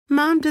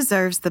Mom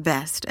deserves the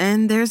best,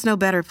 and there's no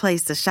better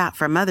place to shop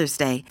for Mother's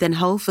Day than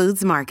Whole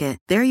Foods Market.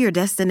 They're your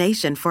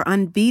destination for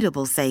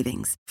unbeatable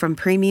savings, from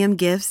premium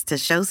gifts to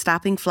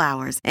show-stopping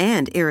flowers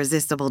and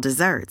irresistible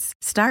desserts.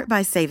 Start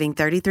by saving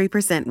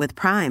 33% with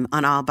Prime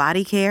on all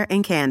body care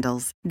and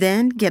candles.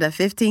 Then get a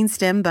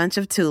 15-stem bunch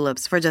of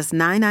tulips for just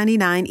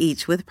 $9.99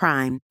 each with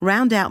Prime.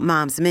 Round out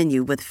Mom's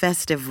menu with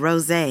festive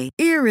rosé,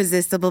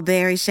 irresistible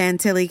berry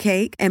chantilly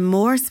cake, and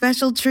more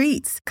special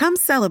treats. Come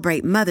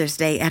celebrate Mother's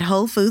Day at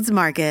Whole Foods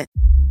Market.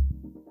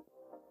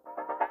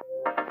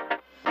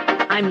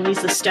 I'm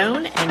Lisa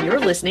Stone, and you're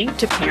listening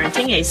to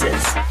Parenting Aces.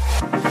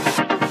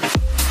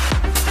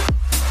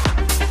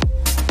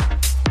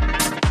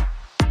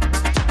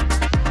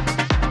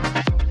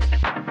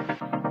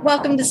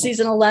 Welcome to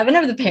Season 11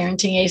 of the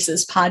Parenting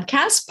Aces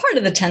podcast, part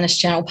of the Tennis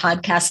Channel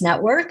Podcast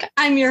Network.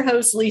 I'm your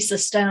host, Lisa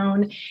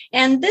Stone,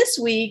 and this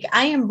week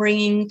I am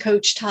bringing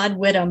Coach Todd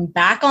Whittem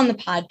back on the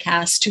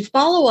podcast to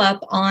follow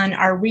up on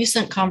our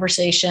recent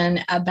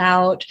conversation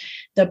about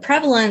the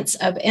prevalence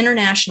of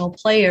international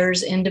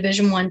players in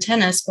Division I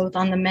tennis, both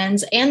on the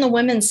men's and the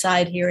women's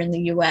side here in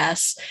the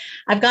U.S.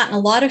 I've gotten a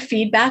lot of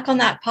feedback on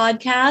that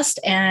podcast,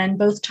 and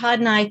both Todd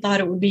and I thought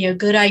it would be a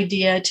good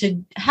idea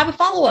to have a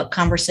follow-up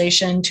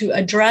conversation to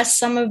address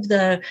some of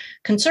the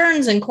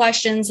concerns and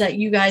questions that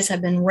you guys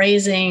have been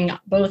raising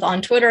both on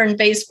Twitter and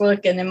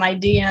Facebook and in my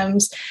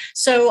DMs.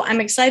 So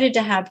I'm excited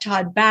to have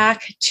Todd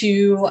back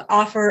to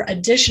offer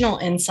additional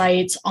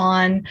insights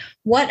on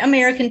what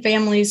American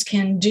families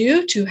can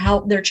do to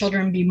help their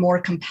children be more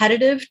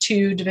competitive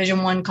to Division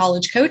I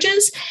college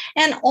coaches,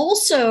 and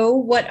also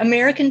what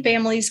American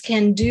families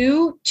can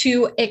do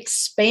to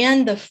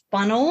expand the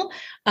funnel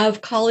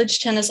of college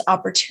tennis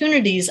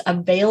opportunities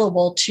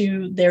available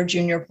to their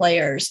junior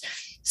players.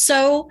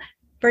 So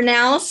for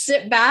now,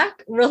 sit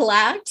back,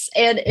 relax,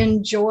 and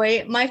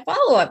enjoy my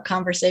follow-up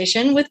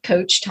conversation with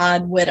Coach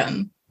Todd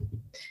Whittem.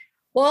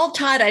 Well,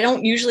 Todd, I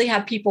don't usually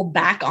have people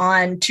back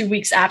on 2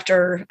 weeks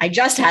after I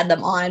just had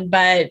them on,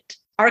 but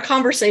our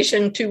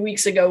conversation 2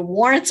 weeks ago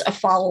warrants a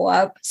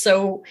follow-up.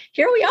 So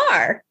here we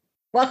are.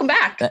 Welcome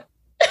back.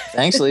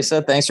 Thanks,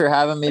 Lisa. Thanks for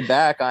having me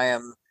back. I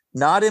am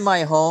not in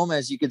my home.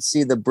 As you can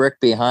see the brick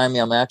behind me,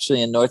 I'm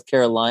actually in North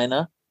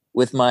Carolina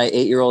with my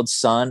 8-year-old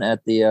son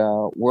at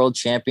the World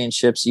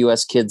Championships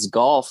U.S. Kids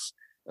Golf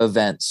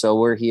event. So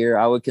we're here.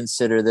 I would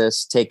consider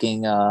this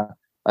taking a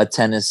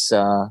tennis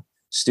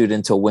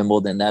student to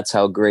Wimbledon. That's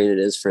how great it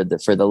is for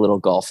the little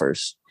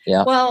golfers.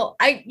 Yeah. Well,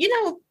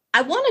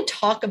 I want to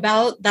talk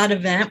about that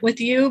event with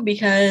you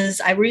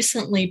because I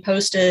recently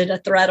posted a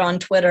thread on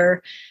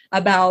Twitter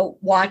about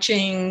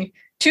watching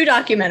two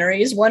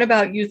documentaries, one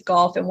about youth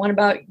golf and one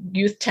about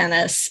youth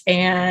tennis.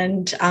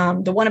 And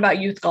the one about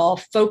youth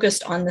golf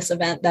focused on this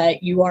event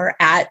that you are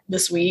at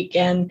this week.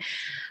 And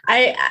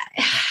I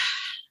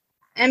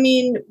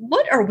mean,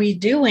 what are we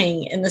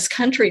doing in this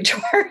country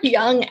to our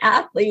young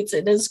athletes?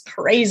 It is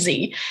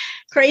crazy,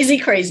 crazy,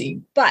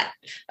 crazy. But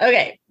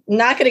okay,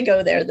 not going to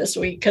go there this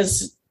week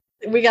because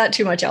we got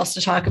too much else to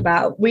talk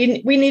about.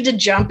 We need to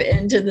jump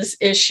into this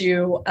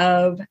issue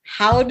of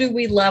how do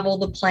we level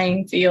the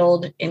playing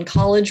field in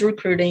college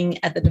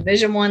recruiting at the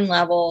Division I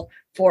level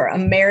for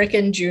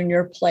American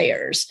junior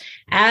players.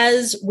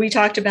 As we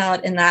talked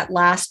about in that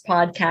last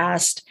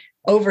podcast,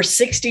 over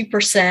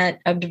 60%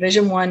 of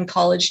Division I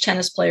college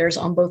tennis players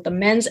on both the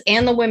men's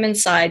and the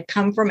women's side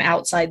come from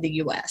outside the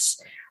U.S.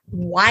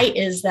 Why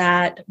is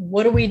that?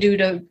 What do we do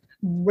to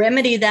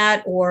remedy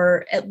that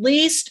or at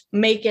least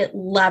make it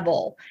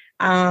level?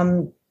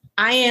 I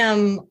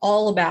am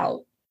all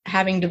about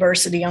having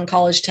diversity on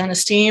college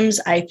tennis teams.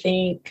 I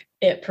think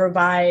it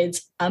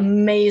provides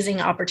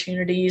amazing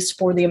opportunities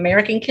for the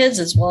American kids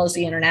as well as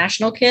the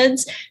international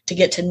kids to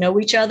get to know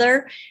each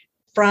other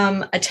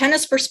from a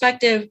tennis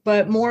perspective,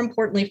 but more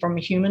importantly, from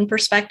a human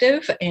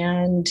perspective.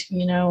 And,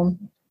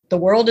 the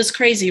world is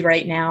crazy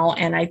right now.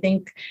 And I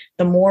think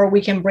the more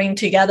we can bring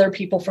together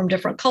people from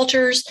different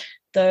cultures,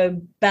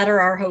 the better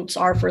our hopes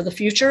are for the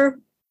future.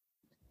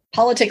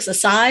 Politics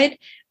aside,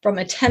 from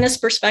a tennis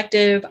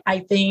perspective, I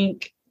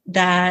think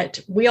that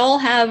we all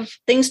have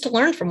things to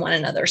learn from one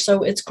another.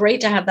 So it's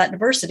great to have that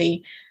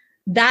diversity.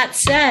 That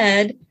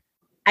said,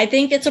 I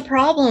think it's a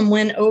problem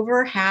when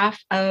over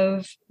half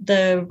of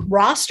the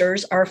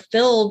rosters are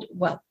filled.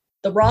 Well,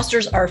 the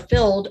rosters are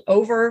filled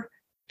over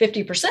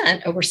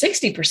 50%, over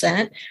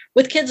 60%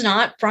 with kids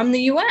not from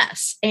the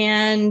US.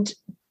 And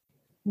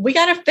we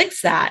got to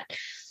fix that.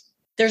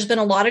 There's been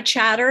a lot of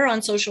chatter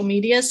on social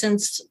media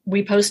since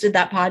we posted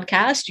that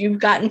podcast. You've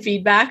gotten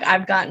feedback.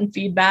 I've gotten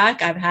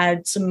feedback. I've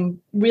had some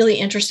really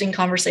interesting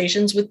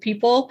conversations with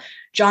people.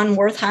 John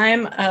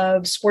Wertheim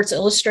of Sports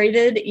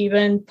Illustrated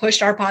even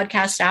pushed our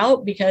podcast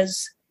out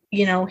because,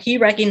 he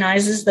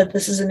recognizes that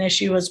this is an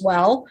issue as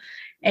well.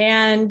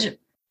 And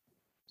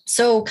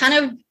so kind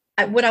of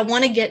what I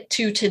want to get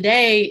to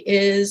today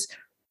is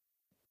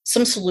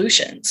some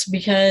solutions,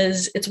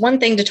 because it's one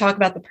thing to talk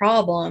about the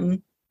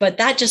problem, but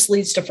that just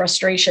leads to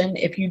frustration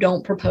if you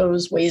don't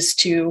propose ways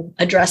to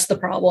address the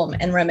problem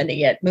and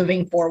remedy it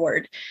moving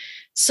forward.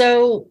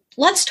 So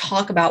let's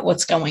talk about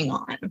what's going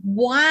on.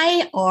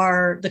 Why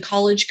are the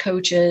college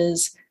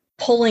coaches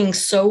pulling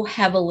so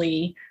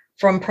heavily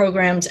from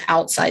programs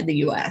outside the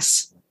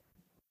US?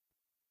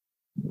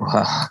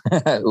 Wow.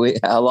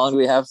 How long do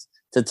we have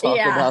to talk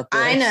about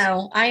this?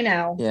 I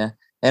know. Yeah.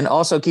 And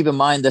also keep in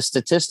mind the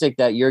statistic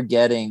that you're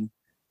getting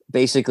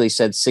basically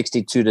said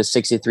 62 to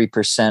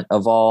 63%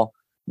 of all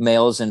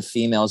males and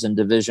females in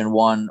Division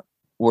I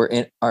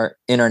are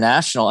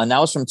international. And that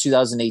was from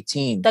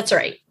 2018. That's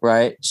right.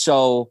 Right.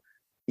 So,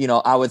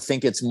 I would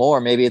think it's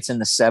more, maybe it's in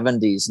the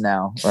 70s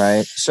now.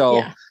 Right.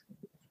 So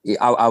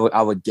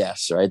I would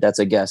guess, right. That's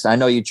a guess. I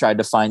know you tried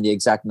to find the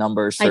exact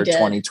numbers for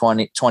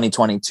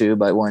 2022,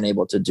 but weren't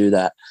able to do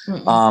that.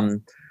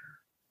 Mm-mm.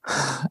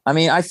 I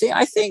mean, I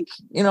think,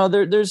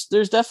 there's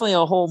definitely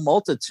a whole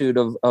multitude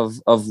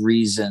of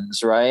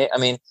reasons, right? I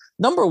mean,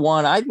 number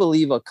one, I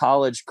believe a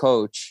college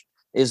coach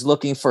is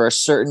looking for a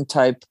certain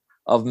type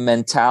of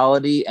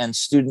mentality and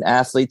student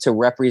athlete to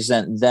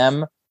represent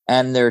them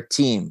and their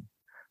team,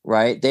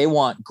 right? They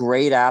want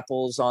great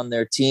apples on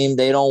their team.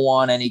 They don't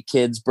want any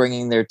kids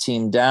bringing their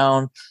team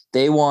down.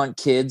 They want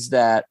kids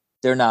that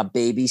they're not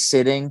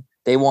babysitting.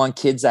 They want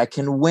kids that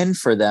can win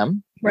for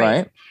them,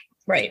 right?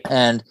 Right.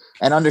 And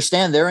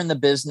understand they're in the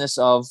business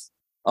of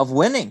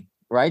winning,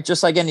 right?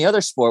 Just like any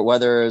other sport,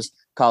 whether it's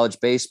college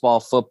baseball,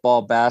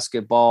 football,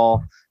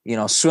 basketball,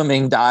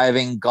 swimming,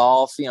 diving,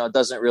 golf, it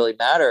doesn't really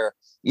matter.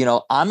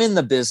 I'm in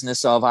the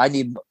business of I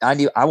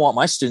want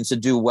my students to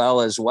do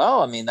well as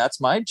well. I mean, that's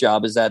my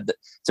job, is that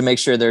to make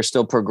sure they're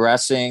still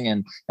progressing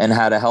and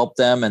how to help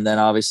them, and then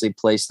obviously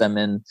place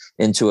them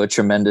into a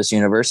tremendous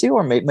university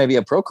or maybe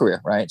a pro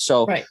career, right?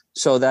 So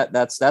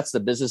that's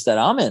the business that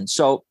I'm in.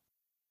 So,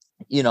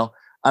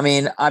 I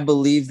mean, I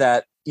believe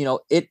that,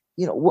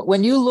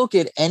 when you look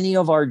at any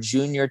of our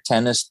junior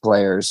tennis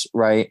players,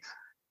 right,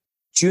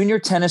 junior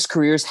tennis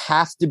careers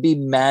have to be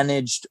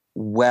managed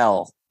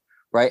well,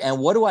 right? And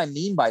what do I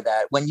mean by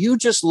that? When you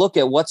just look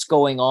at what's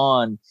going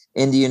on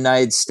in the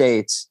United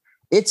States,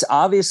 it's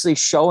obviously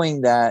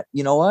showing that,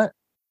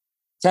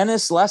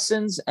 tennis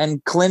lessons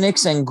and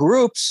clinics and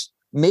groups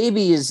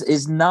maybe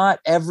is not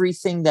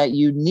everything that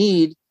you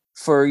need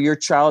for your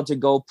child to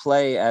go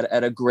play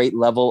at a great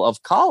level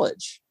of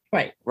college.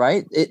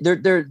 Right.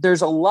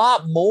 There's a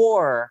lot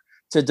more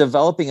to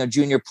developing a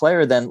junior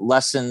player than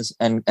lessons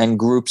and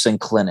groups and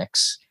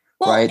clinics.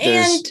 Well,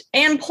 right.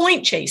 And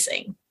point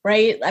chasing.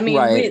 Right. I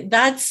mean,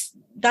 that's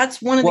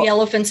one of the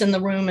elephants in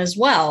the room as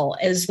well,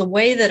 is the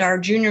way that our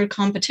junior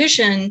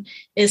competition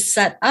is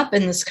set up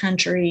in this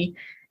country,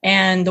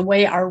 and the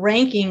way our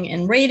ranking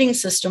and rating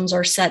systems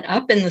are set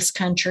up in this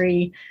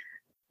country.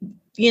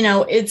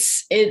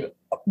 It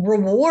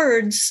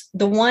rewards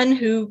the one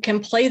who can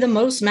play the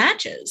most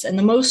matches and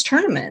the most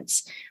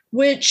tournaments,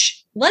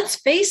 which, let's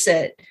face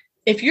it,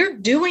 if you're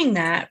doing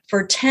that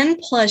for 10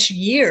 plus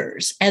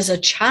years as a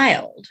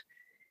child,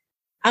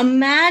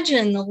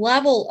 imagine the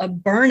level of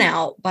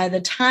burnout by the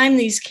time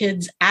these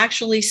kids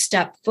actually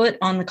step foot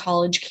on the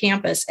college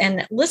campus.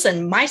 And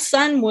listen, my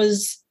son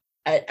was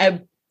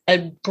a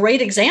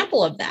great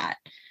example of that.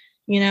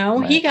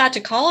 He got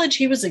to college,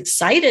 he was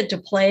excited to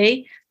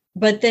play,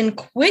 but then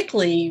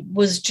quickly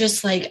was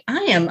just like,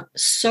 I am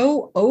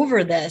so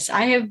over this.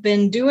 I have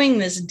been doing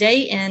this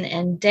day in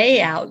and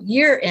day out,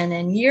 year in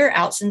and year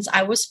out, since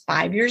I was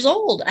 5 years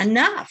old.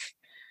 Enough.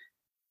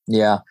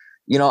 Yeah.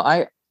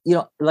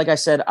 Like I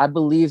said, I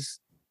believe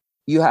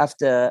you have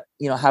to,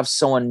 have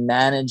someone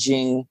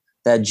managing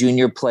that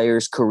junior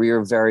player's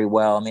career very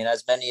well. I mean,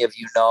 as many of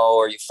you know,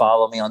 or you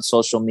follow me on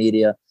social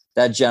media,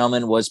 that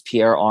gentleman was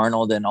Pierre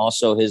Arnold and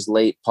also his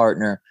late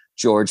partner,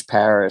 George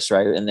Paris,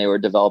 right? And they were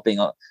developing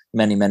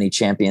many, many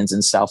champions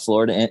in South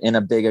Florida in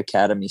a big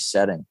academy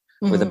setting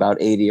with about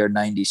 80 or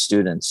 90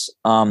 students.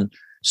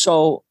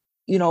 So,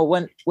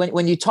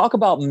 when you talk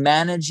about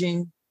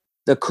managing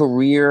the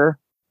career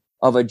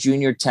of a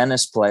junior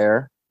tennis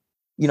player,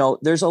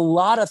 there's a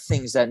lot of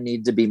things that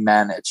need to be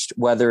managed,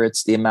 whether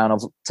it's the amount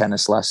of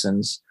tennis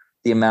lessons,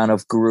 the amount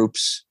of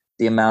groups,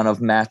 the amount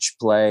of match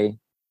play,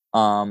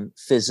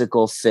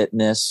 physical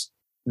fitness,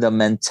 the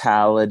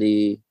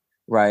mentality,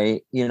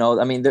 right?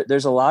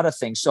 There's a lot of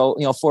things. So,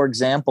 for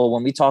example,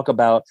 when we talk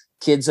about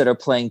kids that are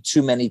playing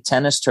too many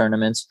tennis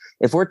tournaments,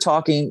 if we're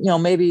talking,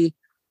 maybe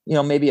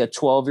a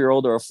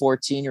 12-year-old or a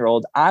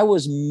 14-year-old, I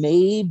was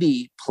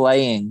maybe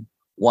playing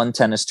one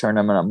tennis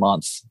tournament a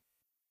month.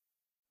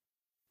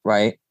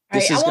 Right.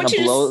 This is going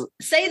to blow.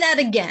 Say that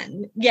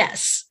again.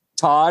 Yes.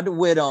 Todd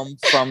Whittam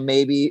from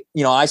maybe,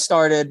 I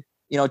started,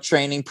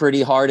 training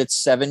pretty hard at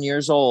 7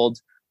 years old.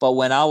 But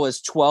when I was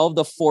 12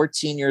 to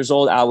 14 years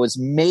old, I was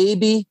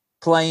maybe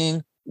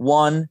playing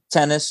one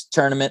tennis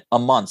tournament a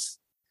month.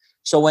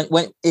 So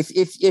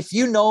if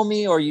you know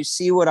me or you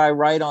see what I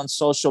write on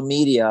social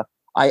media,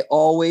 I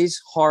always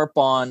harp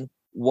on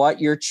what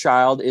your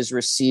child is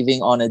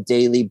receiving on a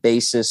daily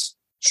basis,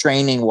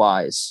 training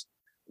wise,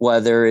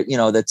 whether,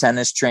 the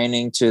tennis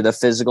training to the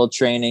physical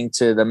training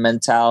to the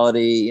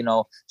mentality,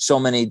 so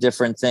many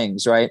different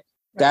things, right?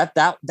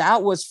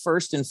 That was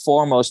first and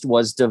foremost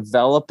was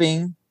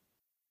developing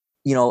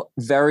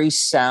very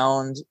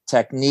sound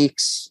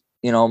techniques,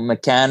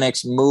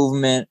 mechanics,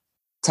 movement,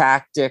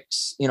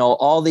 tactics,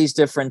 all these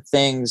different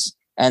things,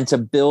 and to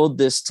build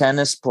this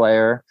tennis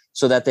player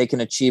so that they can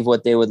achieve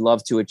what they would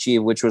love to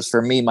achieve, which was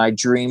for me, my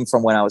dream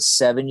from when I was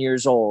 7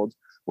 years old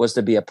was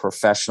to be a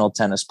professional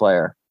tennis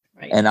player.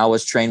 Right. And I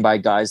was trained by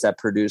guys that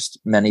produced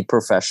many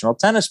professional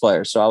tennis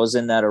players. So I was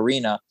in that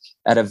arena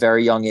at a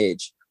very young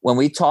age. When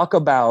we talk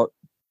about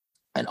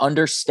and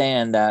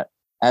understand that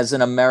as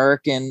an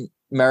American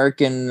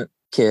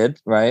kid,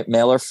 right,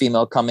 male or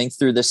female, coming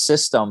through the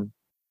system,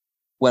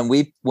 when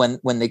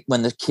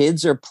the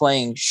kids are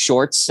playing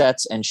short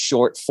sets and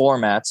short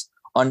formats,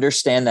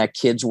 understand that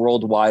kids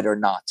worldwide are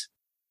not,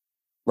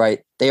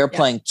 right? They are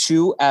playing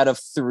 2 out of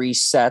 3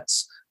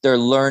 sets. They're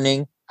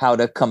learning how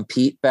to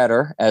compete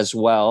better as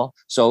well.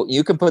 So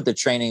you can put the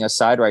training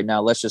aside right now.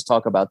 Let's just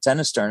talk about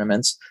tennis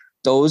tournaments.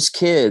 Those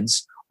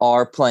kids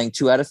are playing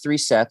 2 out of 3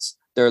 sets.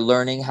 They're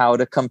learning how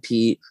to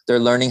compete. They're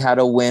learning how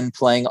to win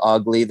playing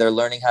ugly. They're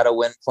learning how to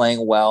win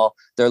playing well.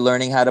 They're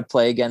learning how to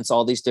play against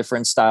all these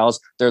different styles.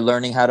 They're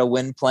learning how to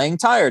win playing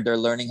tired. They're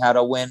learning how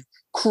to win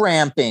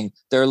cramping.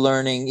 They're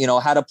learning,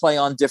 how to play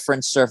on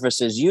different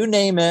surfaces. You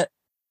name it.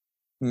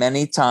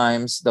 Many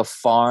times the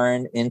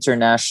foreign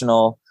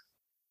international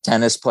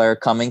tennis player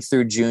coming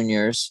through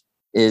juniors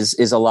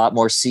is a lot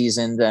more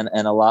seasoned and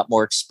a lot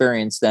more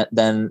experienced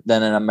than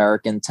an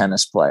American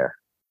tennis player.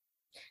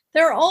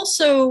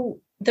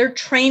 They're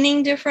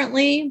training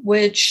differently,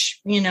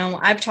 which,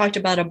 I've talked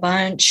about a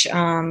bunch.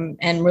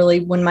 And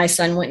really when my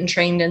son went and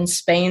trained in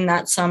Spain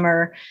that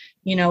summer,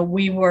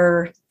 we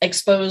were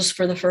exposed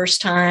for the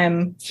first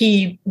time,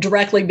 he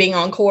directly being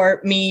on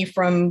court, me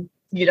from,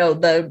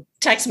 the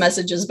text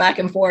messages back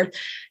and forth,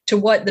 to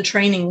what the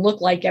training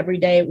looked like every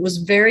day. It was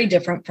very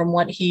different from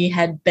what he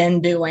had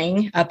been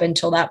doing up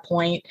until that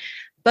point.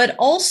 But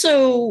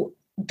also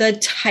the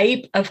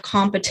type of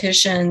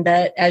competition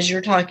that, as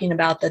you're talking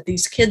about, that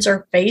these kids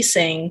are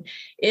facing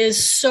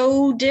is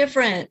so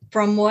different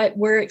from what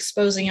we're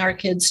exposing our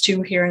kids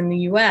to here in the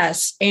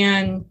US.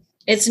 And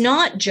it's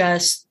not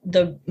just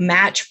the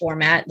match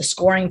format, the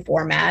scoring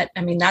format.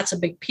 I mean, that's a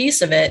big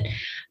piece of it,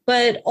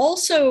 but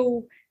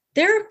also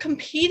they're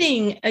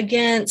competing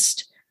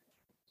against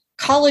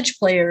college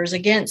players,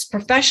 against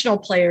professional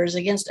players,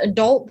 against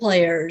adult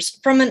players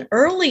from an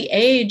early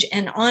age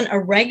and on a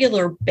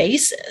regular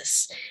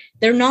basis.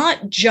 They're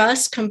not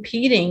just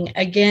competing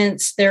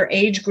against their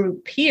age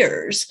group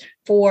peers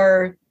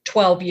for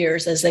 12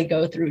 years as they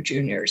go through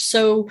juniors.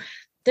 So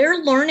they're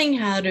learning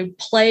how to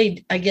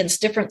play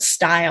against different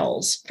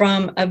styles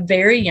from a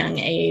very young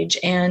age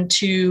and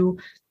to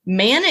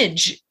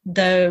manage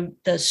the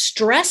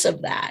stress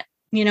of that.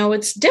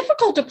 It's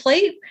difficult to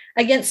play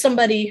against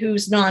somebody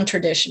who's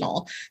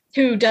non-traditional,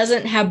 who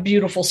doesn't have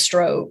beautiful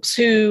strokes,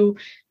 who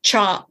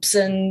chops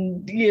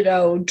and,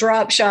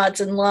 drop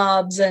shots and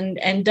lobs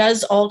and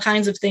does all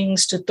kinds of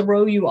things to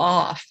throw you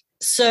off.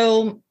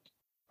 So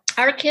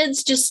our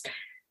kids just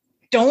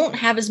don't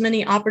have as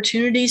many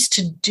opportunities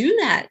to do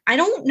that. I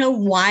don't know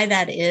why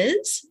that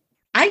is.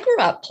 I grew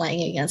up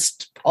playing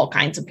against all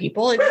kinds of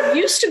people. I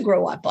used to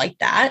grow up like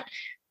that,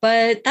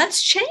 but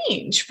that's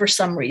changed for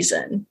some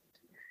reason.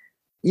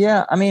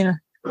 Yeah. I mean,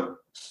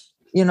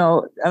 you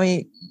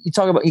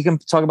can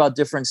talk about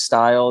different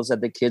styles that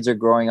the kids are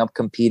growing up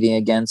competing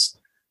against.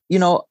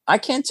 I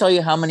can't tell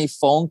you how many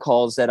phone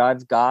calls that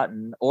I've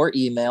gotten or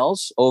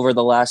emails over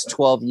the last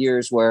 12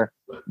 years where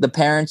the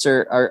parents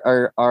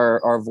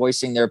are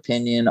voicing their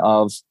opinion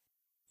of,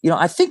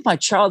 I think my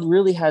child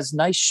really has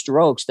nice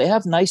strokes. They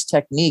have nice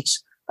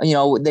techniques.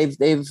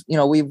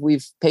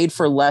 We've paid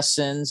for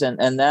lessons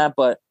and that,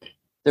 but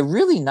they're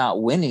really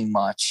not winning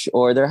much,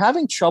 or they're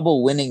having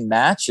trouble winning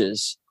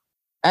matches.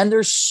 And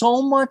there's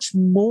so much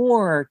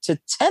more to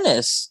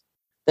tennis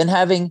than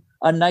having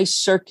a nice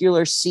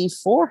circular C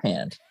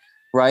forehand,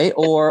 right?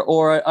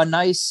 Or a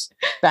nice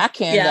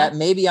backhand that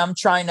maybe I'm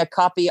trying to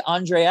copy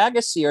Andre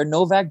Agassi or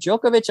Novak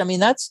Djokovic. I mean,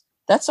 that's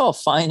all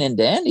fine and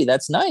dandy.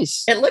 That's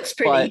nice. It looks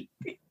pretty.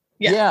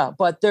 But,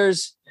 but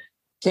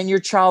can your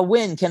child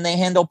win? Can they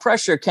handle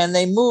pressure? Can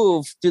they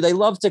move? Do they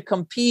love to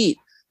compete?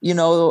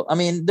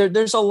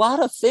 There's a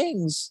lot of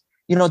things.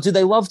 Do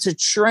they love to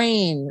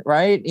train?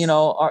 Right?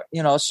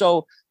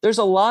 So there's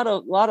a lot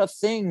of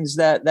things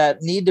that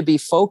need to be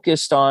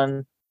focused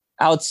on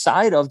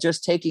outside of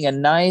just taking a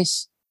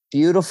nice,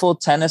 beautiful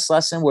tennis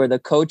lesson where the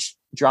coach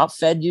drop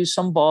fed you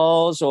some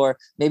balls, or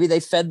maybe they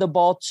fed the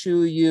ball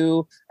to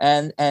you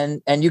and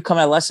you come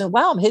at a lesson.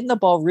 Wow, I'm hitting the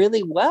ball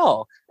really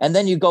well. And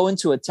then you go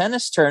into a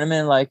tennis tournament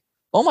and like,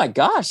 oh my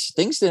gosh,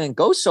 things didn't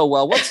go so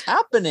well. What's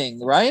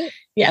happening? Right.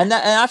 Yeah. And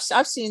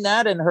I've seen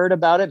that and heard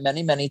about it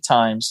many, many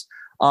times.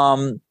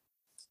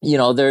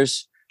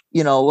 There's,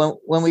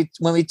 when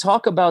we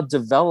talk about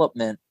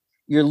development,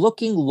 you're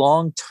looking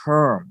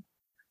long-term,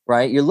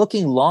 right? You're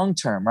looking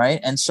long-term, right?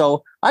 And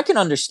so I can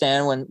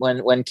understand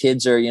when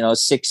kids are,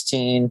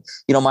 16,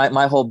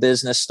 my whole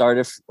business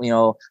started,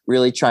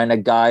 really trying to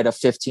guide a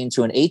 15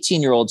 to an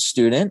 18-year-old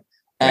student.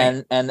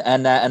 And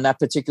that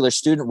particular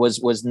student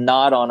was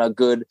not on a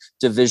good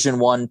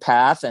Division I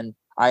path. And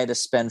I had to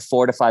spend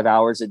 4 to 5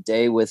 hours a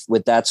day with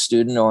that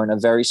student or in a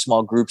very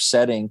small group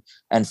setting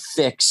and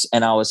fix.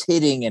 And I was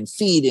hitting and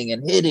feeding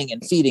and hitting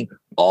and feeding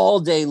all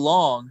day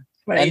long.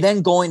 Right. And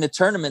then going to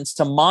tournaments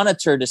to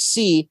monitor to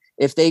see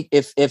if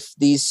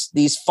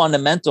these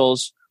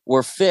fundamentals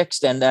were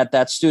fixed and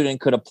that student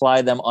could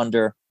apply them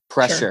under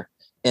pressure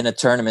in a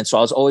tournament. So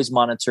I was always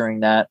monitoring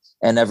that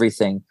and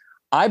everything.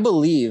 I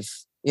believe,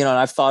 and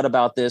I've thought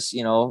about this,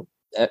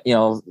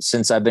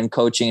 since I've been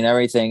coaching and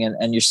everything,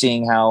 and you're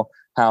seeing how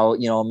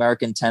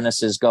American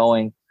tennis is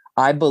going.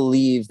 I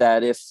believe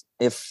that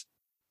if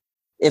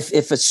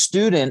a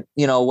student,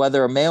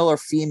 whether a male or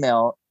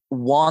female,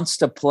 wants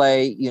to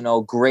play,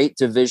 great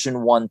Division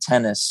I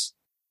tennis,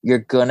 you're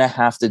gonna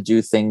have to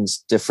do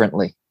things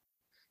differently.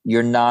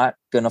 You're not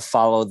gonna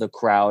follow the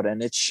crowd,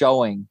 and it's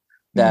showing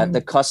that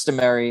the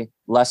customary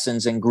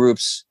lessons and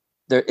groups,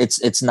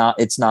 it's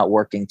not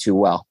working too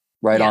well.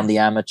 Right. Yeah.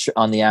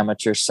 On the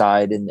amateur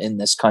side in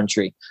this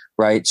country.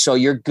 Right. So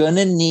you're going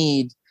to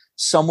need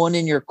someone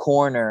in your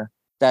corner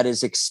that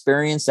is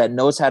experienced, that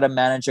knows how to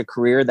manage a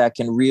career, that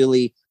can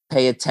really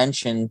pay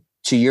attention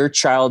to your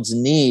child's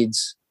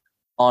needs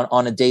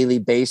on a daily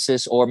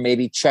basis, or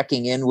maybe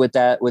checking in with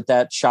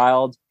that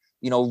child,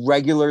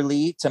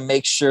 regularly to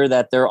make sure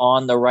that they're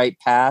on the right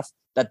path,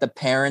 that the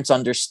parents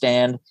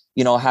understand,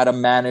 how to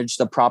manage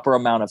the proper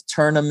amount of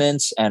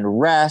tournaments and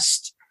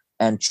rest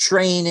and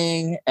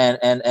training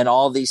and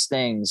all these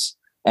things.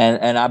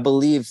 And I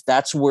believe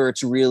that's where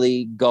it's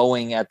really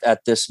going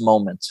at this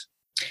moment.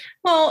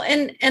 Well,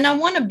 and I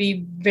want to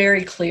be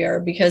very clear,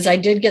 because I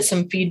did get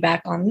some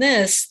feedback on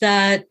this,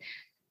 that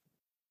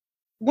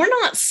we're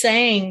not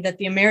saying that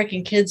the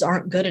American kids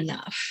aren't good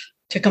enough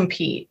to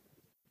compete.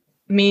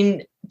 I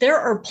mean, there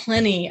are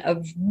plenty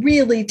of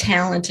really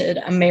talented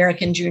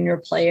American junior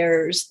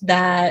players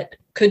that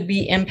could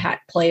be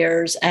impact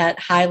players at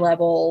high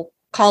level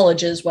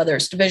colleges, whether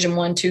it's Division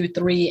I, II,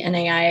 III,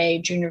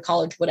 NAIA, junior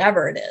college,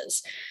 whatever it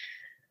is.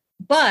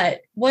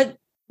 But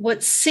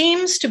what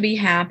seems to be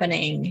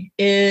happening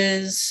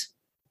is,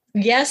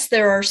 yes,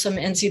 there are some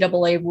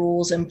NCAA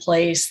rules in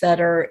place that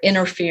are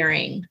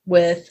interfering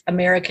with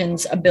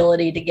Americans'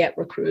 ability to get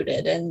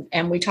recruited.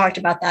 And we talked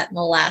about that in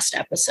the last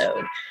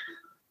episode.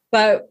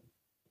 But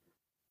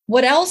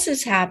what else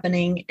is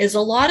happening is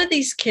a lot of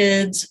these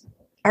kids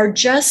are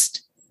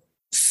just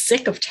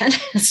sick of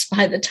tennis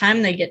by the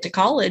time they get to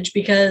college,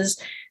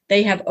 because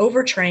they have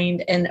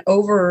overtrained and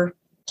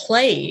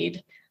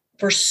overplayed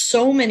for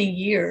so many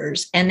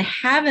years and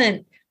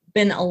haven't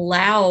been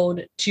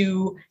allowed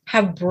to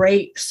have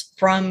breaks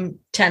from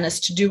tennis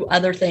to do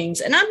other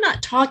things. And I'm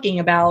not talking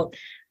about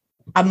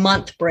a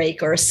month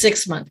break or a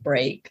 6-month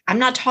break. I'm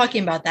not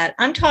talking about that.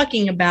 I'm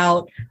talking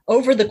about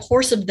over the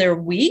course of their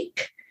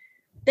week,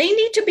 they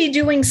need to be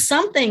doing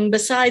something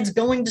besides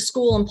going to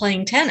school and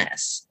playing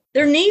tennis.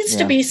 There needs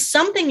to be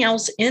something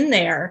else in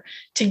there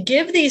to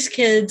give these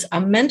kids a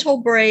mental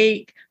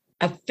break,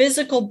 a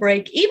physical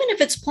break, even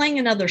if it's playing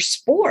another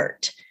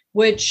sport,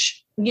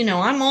 which,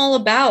 I'm all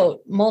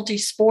about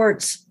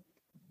multi-sports,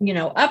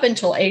 up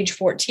until age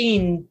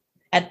 14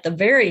 at the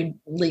very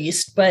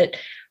least, but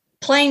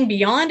playing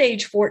beyond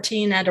age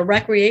 14 at a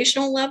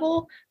recreational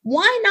level,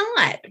 why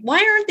not? Why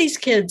aren't these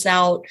kids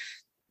out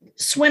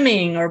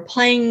swimming or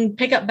playing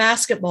pickup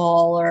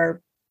basketball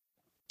or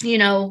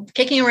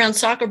kicking around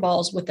soccer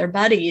balls with their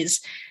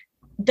buddies?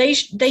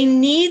 They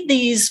need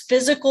these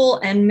physical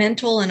and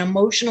mental and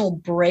emotional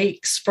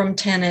breaks from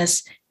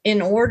tennis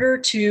in order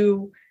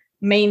to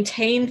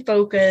maintain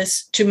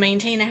focus, to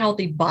maintain a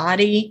healthy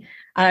body,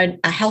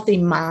 a healthy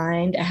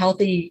mind, a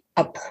healthy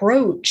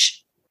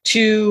approach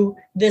to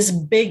this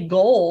big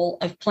goal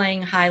of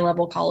playing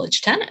high-level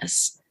college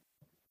tennis,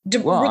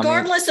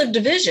 regardless of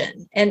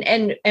division.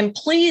 And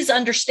please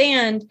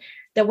understand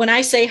that when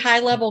I say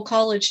high-level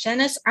college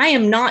tennis, I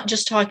am not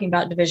just talking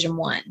about Division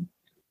I.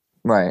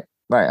 Right.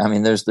 I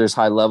mean, there's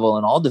high level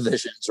in all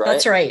divisions, right?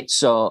 That's right.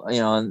 So,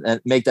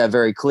 and make that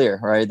very clear,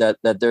 right?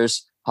 That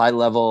there's high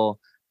level,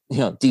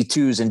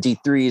 D2s and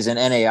D3s and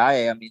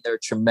NAIA. I mean, they're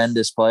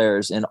tremendous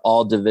players in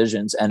all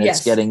divisions, and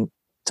it's getting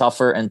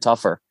tougher and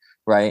tougher,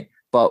 right?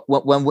 But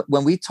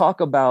when we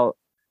talk about,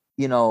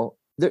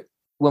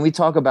 when we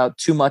talk about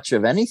too much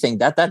of anything,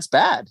 that's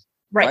bad.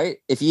 Right.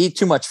 If you eat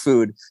too much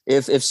food,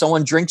 if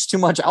someone drinks too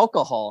much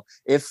alcohol,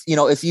 if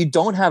you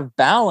don't have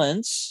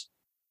balance,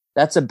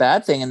 that's a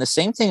bad thing. And the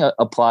same thing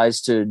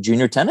applies to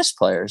junior tennis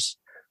players,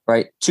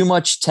 right? Too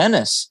much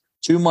tennis,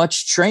 too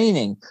much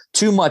training,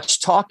 too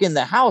much talk in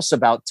the house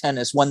about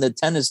tennis when the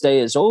tennis day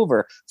is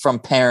over from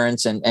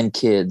parents and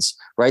kids,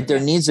 right?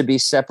 There needs to be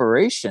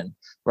separation,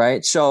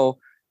 right? So,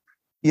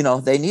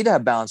 they need to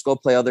have balance. Go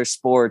play other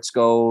sports.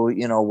 Go,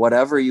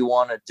 whatever you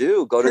want to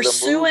do. Go pursue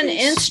to the movies. An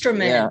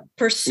instrument.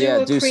 Pursue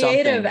a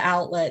creative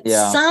outlet.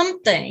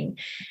 Something.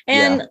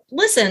 And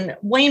listen,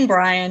 Wayne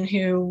Bryan,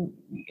 who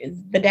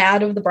the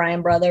dad of the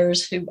Bryan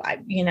brothers, who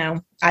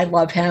I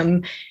love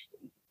him.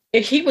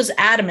 He was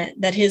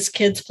adamant that his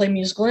kids play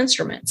musical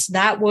instruments.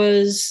 That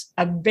was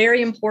a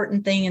very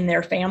important thing in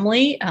their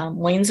family.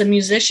 Wayne's a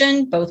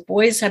musician. Both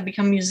boys have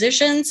become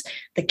musicians.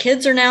 The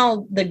kids are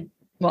now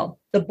well,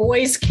 the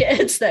boys'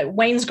 kids, that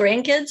Wayne's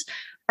grandkids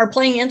are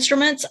playing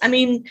instruments. I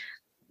mean,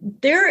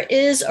 there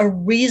is a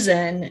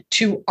reason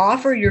to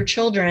offer your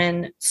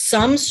children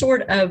some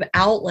sort of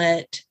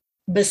outlet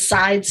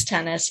besides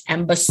tennis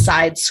and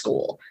besides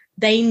school.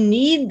 They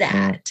need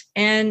that.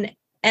 And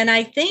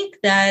I think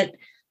that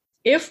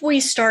if we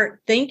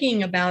start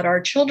thinking about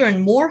our children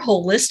more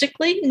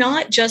holistically,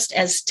 not just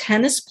as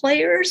tennis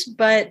players,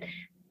 but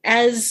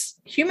as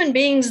human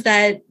beings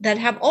that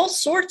have all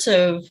sorts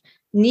of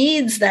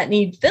needs that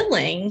need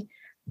filling,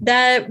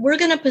 that we're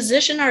going to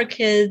position our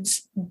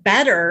kids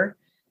better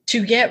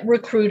to get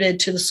recruited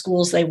to the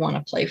schools they want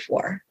to play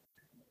for.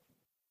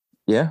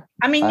 Yeah.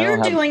 I mean,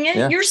 you're doing it.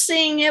 Yeah. You're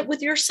seeing it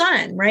with your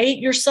son, right?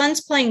 Your son's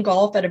playing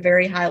golf at a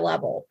very high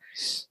level,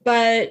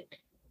 but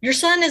your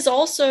son is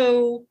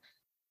also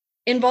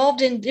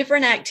involved in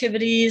different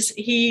activities.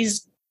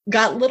 He's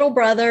got little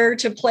brother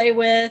to play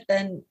with.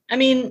 And I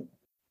mean,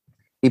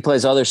 he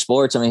plays other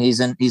sports. I mean, he's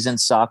in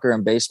soccer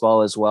and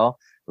baseball as well.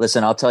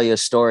 Listen, I'll tell you a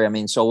story. I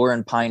mean, so we're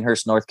in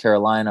Pinehurst, North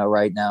Carolina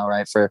right now,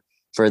 right?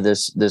 For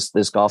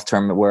this golf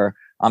tournament where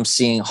I'm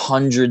seeing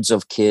hundreds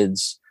of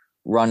kids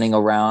running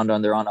around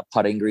they're on a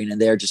putting green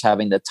and they're just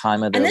having the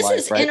time of their life. And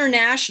this is right?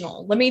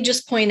 International. Let me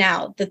just point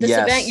out that this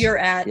event you're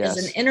at is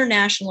an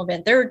international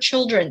event. There are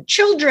children.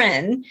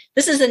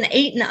 This is an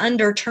 8 and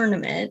under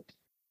tournament.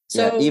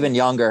 So even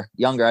younger.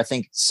 I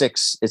think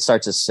 6. It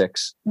starts at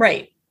 6.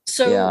 Right.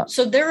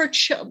 So there are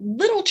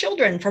little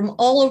children from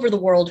all over the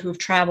world who've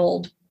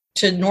traveled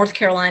to North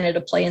Carolina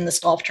to play in this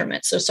golf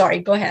tournament. So sorry,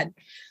 go ahead.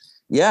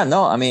 Yeah,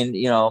 no, I mean,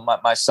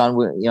 my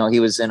son, he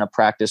was in a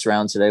practice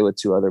round today with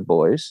 2 other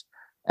boys,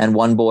 and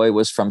one boy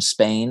was from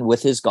Spain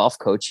with his golf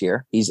coach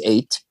here. He's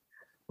 8,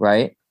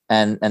 right?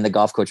 And the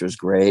golf coach was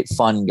great,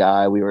 fun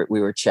guy. We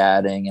were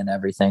chatting and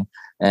everything.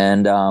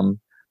 And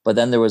but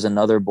then there was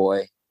another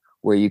boy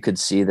where you could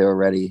see there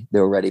were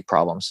already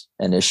problems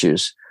and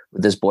issues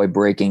with this boy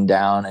breaking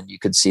down, and you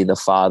could see the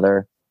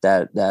father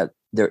that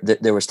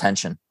there was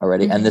tension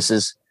already. Mm-hmm. And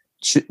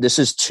this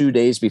is 2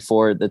 days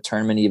before the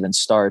tournament even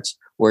starts,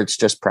 where it's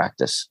just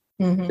practice.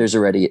 Mm-hmm. There's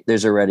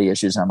already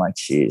issues. I'm like,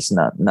 geez,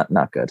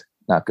 not good.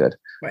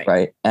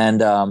 Right. And,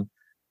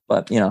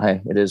 but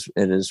hey, it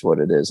is what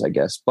it is, I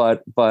guess.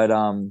 But,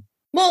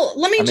 well,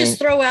 let me just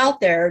throw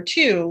out there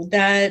too,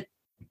 that,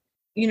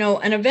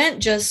 an event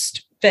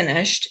just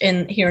finished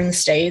here in the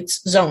States,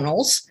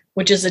 Zonals,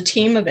 which is a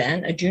team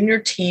event, a junior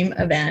team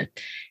event.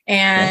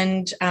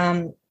 And,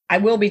 I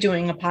will be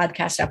doing a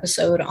podcast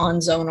episode on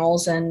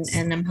Zonals,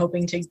 and I'm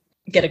hoping to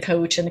get a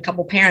coach and a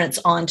couple parents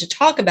on to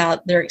talk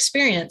about their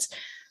experience.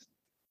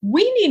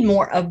 We need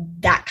more of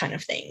that kind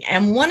of thing.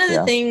 And one of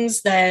the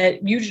things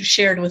that you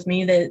shared with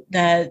me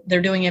that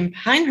they're doing in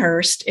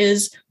Pinehurst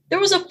is there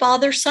was a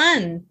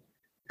father-son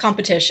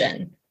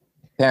competition.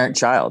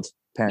 Parent-child.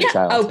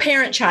 Oh,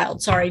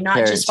 parent-child. Sorry, not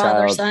just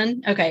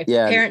father-son. Okay.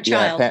 Yeah.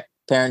 Parent-child.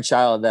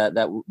 Parent-child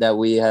that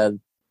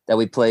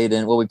we played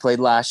in. Well, we played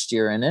last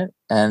year in it,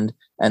 and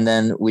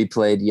then we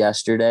played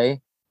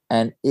yesterday,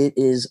 and it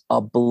is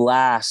a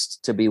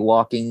blast to be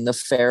walking the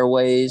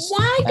fairways.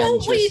 Why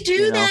don't we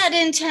do that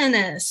in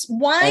tennis?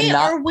 Why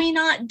are we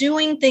not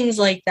doing things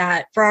like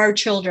that for our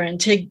children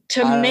to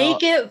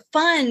make it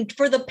fun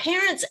for the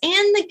parents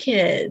and the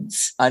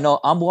kids? I know.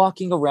 I'm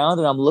walking around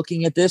and I'm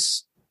looking at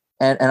this,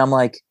 and I'm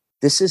like,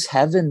 this is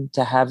heaven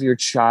to have your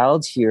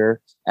child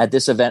here at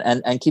this event.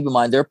 And keep in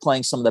mind, they're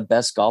playing some of the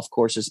best golf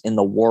courses in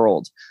the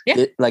world.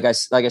 Yeah. Like I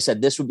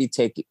said, this would be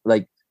taking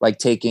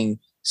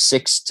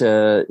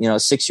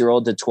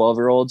 6-year-old to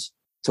 12-year-olds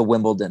to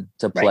Wimbledon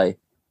to play. Right.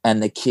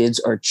 And the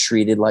kids are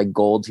treated like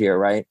gold here.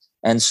 Right.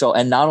 And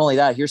not only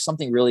that, here's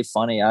something really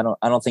funny. I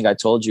don't think I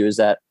told you, is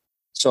that,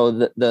 so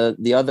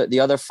the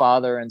other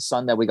father and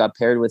son that we got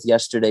paired with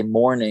yesterday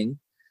morning.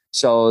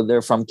 So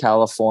they're from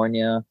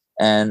California.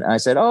 And I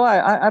said, oh,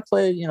 I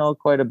played,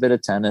 quite a bit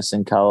of tennis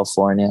in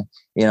California,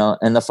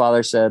 and the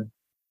father said,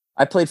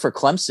 I played for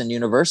Clemson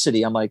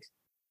University. I'm like,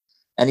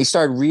 and he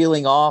started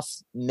reeling off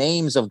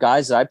names of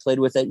guys that I played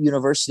with at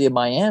University of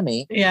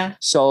Miami. Yeah.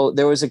 So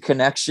there was a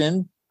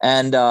connection,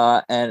 and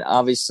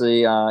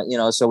obviously,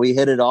 so we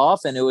hit it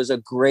off, and it was a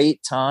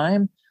great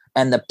time.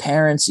 And the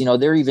parents,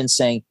 they're even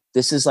saying,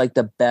 this is like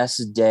the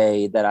best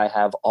day that I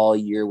have all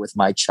year with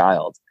my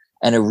child.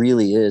 And it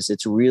really is.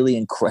 It's really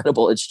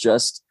incredible. It's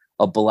just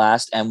a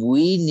blast. And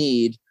we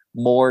need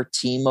more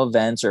team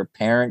events or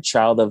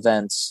parent-child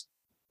events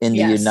in the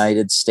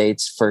United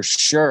States for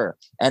sure.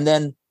 And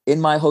then in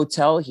my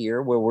hotel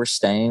here where we're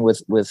staying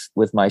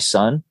with my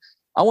son,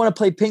 I want to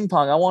play ping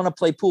pong. I want to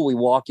play pool. We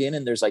walk in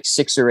and there's like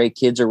 6 or 8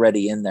 kids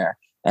already in there.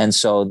 And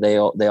so they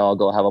all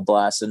go have a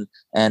blast. And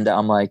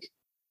I'm like,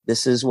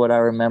 this is what I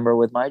remember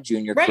with my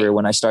junior career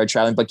when I started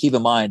traveling. But keep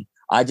in mind,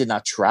 I did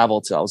not travel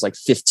till I was like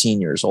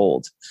 15 years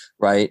old.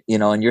 Right.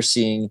 And you're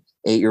seeing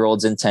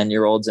 8-year-olds and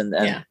 10-year-olds and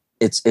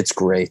it's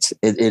great.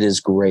 It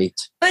is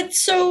great. But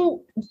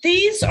so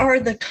these are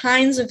the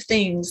kinds of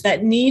things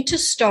that need to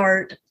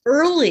start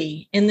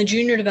early in the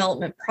junior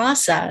development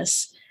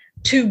process,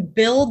 to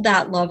build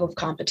that love of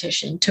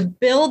competition, to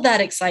build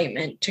that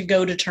excitement, to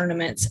go to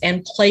tournaments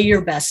and play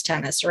your best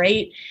tennis,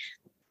 right?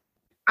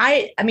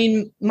 I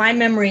mean, my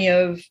memory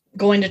of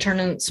going to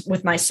tournaments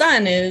with my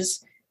son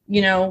is,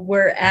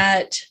 we're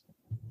at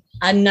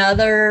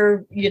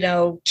another,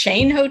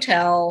 chain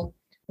hotel.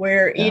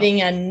 We're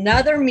eating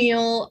another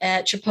meal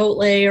at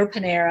Chipotle or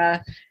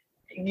Panera.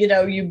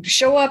 You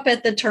show up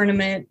at the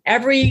tournament,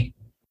 every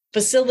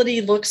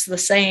facility looks the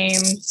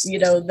same.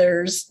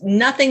 There's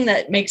nothing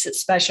that makes it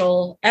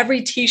special.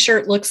 Every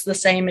t-shirt looks the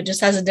same. It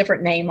just has a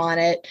different name on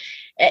it.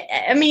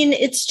 I mean,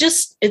 it's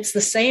the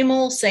same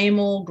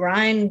old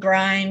grind.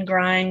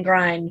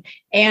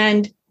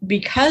 And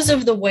because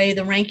of the way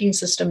the ranking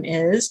system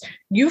is,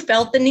 you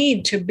felt the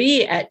need to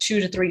be at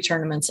 2 to 3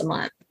 tournaments a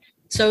month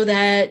so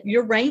that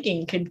your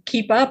ranking could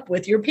keep up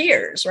with your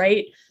peers,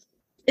 right?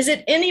 Is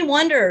it any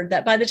wonder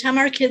that by the time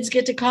our kids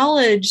get to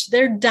college,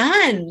 they're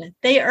done?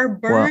 They are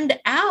burned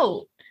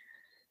out.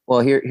 Well,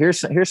 here's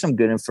some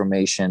good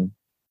information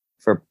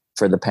for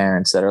the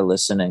parents that are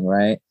listening,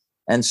 right?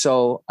 And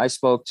so I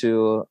spoke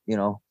to,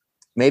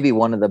 maybe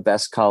one of the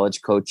best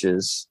college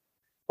coaches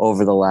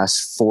over the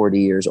last 40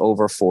 years,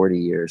 over 40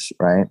 years,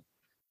 right?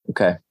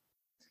 Okay.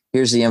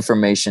 Here's the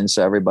information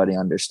so everybody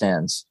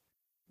understands.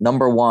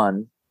 Number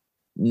one,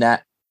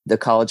 the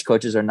college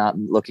coaches are not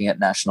looking at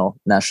national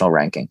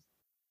ranking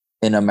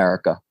in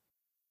America.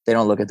 They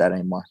don't look at that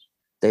anymore.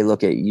 They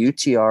look at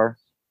UTR,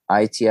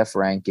 ITF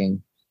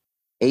ranking,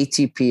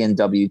 ATP and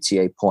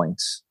WTA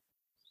points.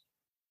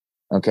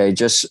 Okay,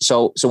 just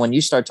so when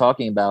you start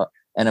talking about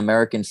an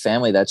American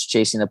family that's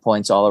chasing the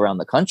points all around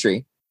the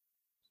country,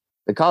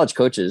 the college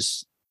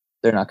coaches,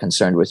 they're not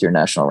concerned with your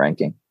national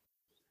ranking,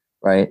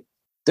 right?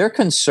 They're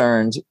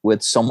concerned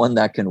with someone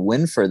that can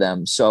win for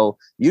them. So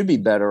you'd be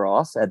better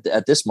off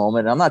at this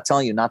moment. And I'm not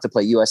telling you not to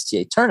play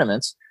USTA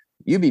tournaments.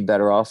 You'd be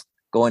better off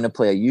going to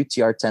play a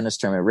UTR tennis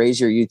tournament,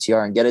 raise your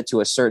UTR and get it to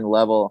a certain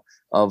level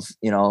of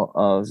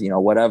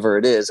whatever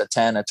it is, a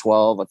 10, a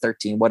 12, a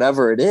 13,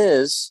 whatever it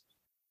is,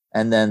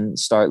 and then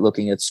start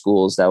looking at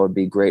schools that would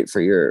be great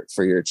for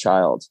your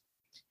child.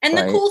 And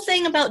right? The cool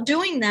thing about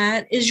doing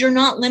that is you're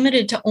not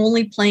limited to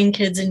only playing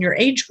kids in your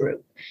age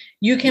group.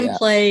 You can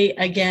play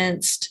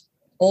against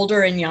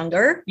older and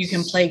younger. You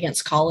can play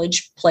against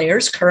college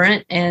players,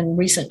 current and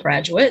recent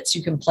graduates.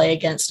 You can play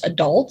against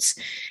adults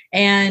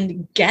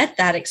and get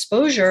that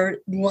exposure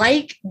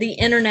like the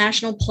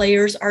international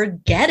players are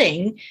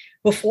getting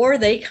before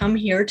they come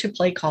here to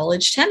play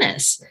college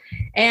tennis.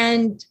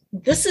 And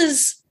this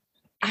is,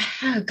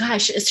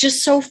 it's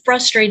just so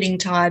frustrating,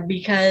 Todd,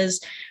 because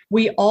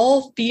we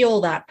all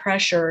feel that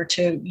pressure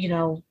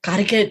to, got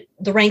to get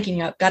the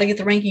ranking up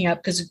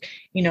because,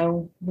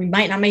 we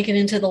might not make it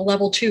into the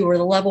level 2 or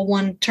the level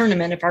 1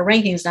 tournament if our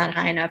ranking is not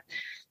high enough.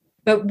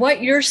 But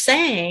what you're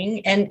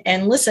saying,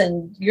 and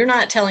listen, you're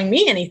not telling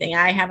me anything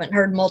I haven't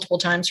heard multiple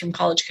times from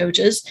college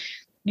coaches.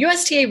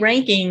 USTA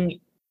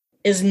ranking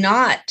is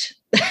not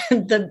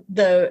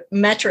the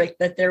metric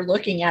that they're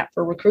looking at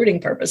for recruiting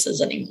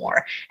purposes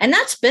anymore. And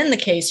that's been the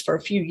case for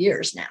a few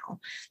years now.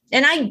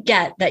 And I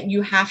get that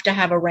you have to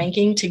have a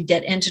ranking to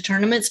get into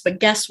tournaments, but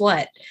guess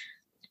what?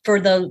 For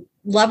the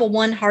level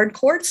 1 hard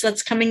courts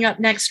that's coming up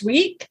next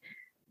week,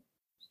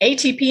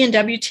 ATP and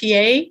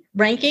WTA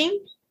ranking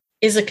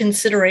is a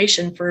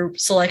consideration for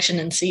selection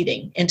and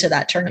seeding into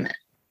that tournament.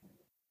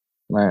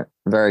 Right.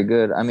 Very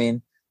good. I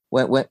mean,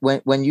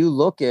 when you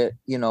look at,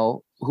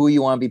 who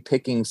you want to be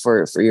picking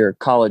for your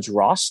college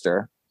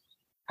roster,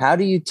 how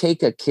do you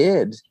take a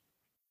kid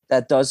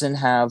that doesn't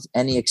have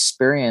any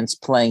experience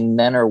playing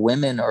men or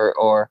women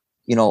or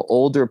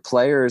older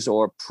players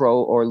or pro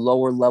or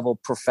lower level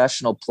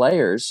professional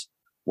players?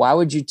 Why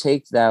would you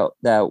take that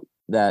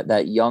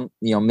young,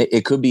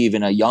 it could be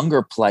even a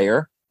younger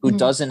player who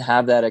doesn't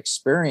have that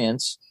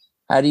experience?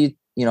 How do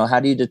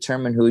you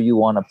determine who you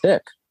want to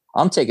pick?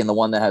 I'm taking the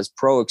one that has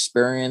pro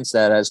experience,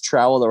 that has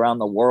traveled around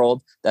the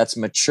world, that's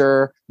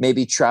mature,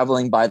 maybe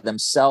traveling by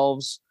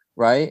themselves,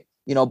 right?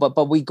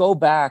 But we go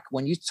back,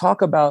 when you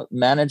talk about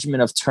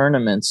management of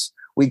tournaments,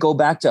 we go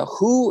back to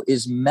who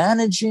is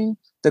managing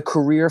the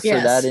career for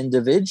that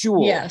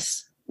individual.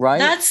 Yes. Right.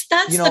 That's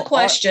the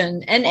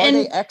question. Are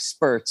they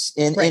experts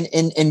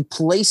in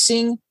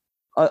placing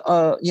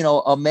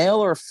a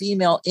male or a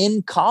female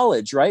in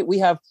college, right? We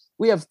have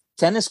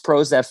tennis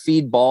pros that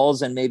feed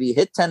balls and maybe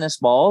hit tennis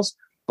balls,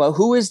 but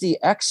who is the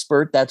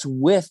expert that's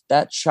with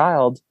that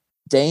child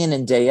day in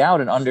and day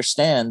out and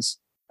understands,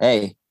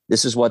 hey,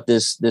 this is what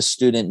this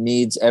student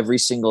needs every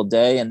single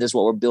day, and this is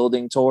what we're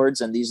building towards,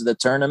 and these are the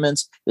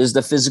tournaments, this is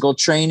the physical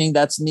training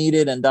that's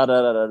needed, and da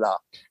da da da da.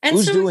 And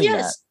who's doing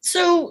that?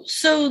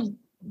 So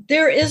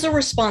there is a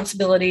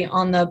responsibility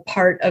on the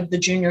part of the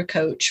junior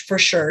coach for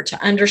sure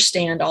to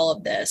understand all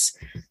of this.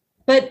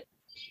 But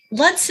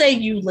let's say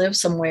you live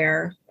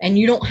somewhere and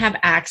you don't have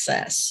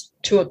access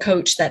to a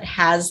coach that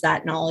has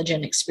that knowledge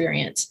and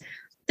experience.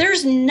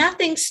 There's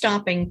nothing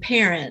stopping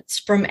parents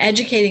from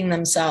educating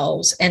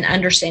themselves and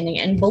understanding.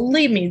 And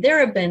believe me, there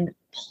have been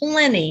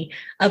plenty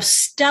of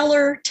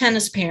stellar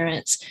tennis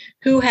parents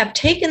who have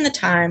taken the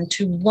time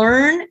to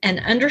learn and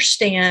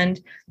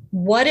understand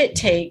what it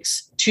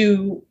takes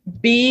to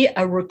be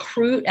a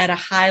recruit at a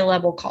high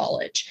level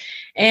college.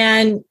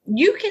 And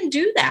you can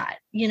do that.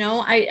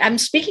 I'm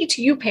speaking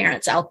to you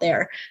parents out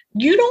there.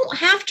 You don't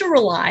have to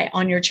rely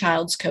on your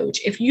child's coach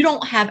if you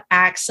don't have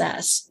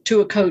access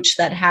to a coach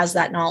that has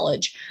that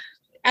knowledge.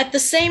 At the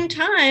same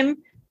time,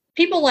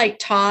 people like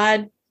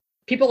Todd,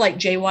 people like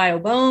J.Y.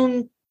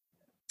 Obone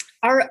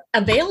are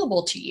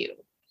available to you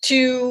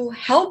to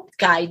help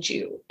guide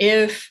you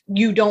if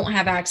you don't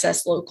have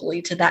access locally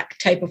to that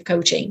type of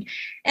coaching.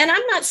 And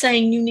I'm not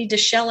saying you need to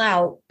shell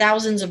out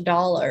thousands of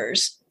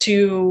dollars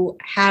to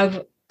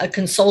have a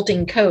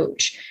consulting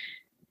coach.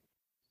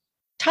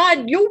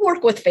 Todd, you'll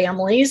work with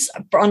families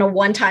on a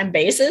one-time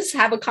basis,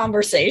 have a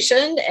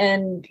conversation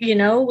and,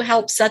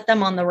 help set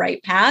them on the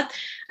right path.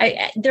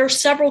 There are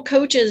several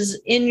coaches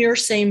in your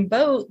same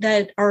boat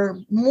that are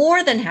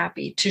more than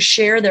happy to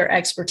share their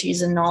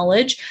expertise and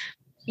knowledge.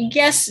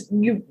 Yes,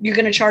 you're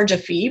going to charge a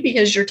fee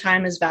because your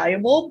time is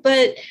valuable,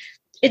 but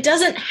it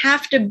doesn't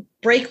have to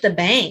break the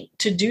bank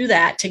to do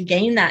that, to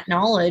gain that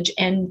knowledge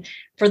and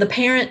for the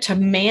parent to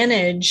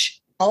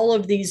manage all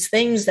of these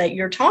things that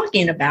you're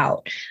talking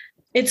about.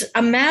 It's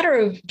a matter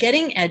of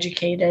getting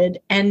educated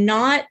and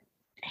not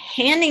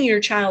handing your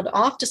child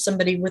off to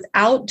somebody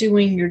without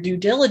doing your due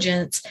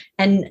diligence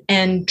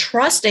and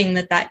trusting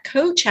that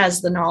coach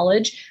has the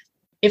knowledge.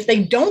 If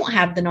they don't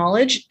have the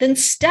knowledge, then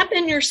step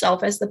in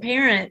yourself as the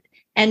parent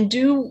and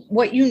do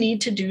what you need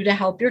to do to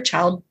help your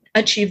child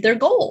achieve their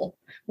goal,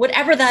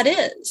 whatever that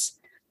is.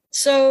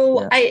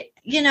 So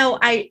yeah.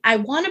 I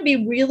want to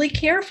be really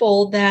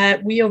careful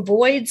that we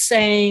avoid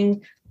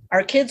saying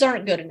our kids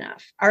aren't good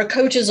enough, our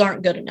coaches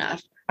aren't good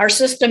enough, our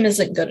system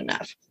isn't good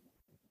enough.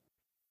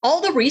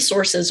 All the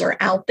resources are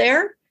out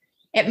there.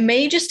 It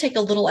may just take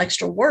a little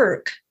extra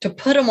work to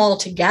put them all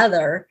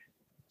together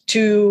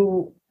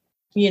to,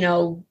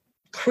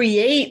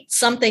 create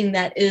something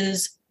that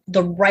is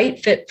the right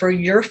fit for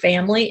your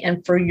family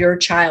and for your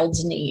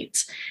child's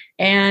needs.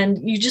 And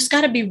you just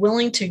got to be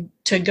willing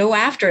to go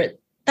after it.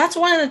 That's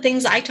one of the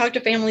things I talk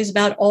to families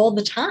about all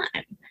the time.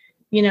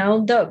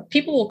 The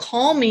people will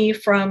call me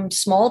from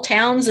small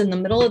towns in the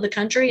middle of the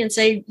country and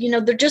say,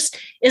 there just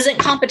isn't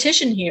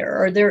competition here,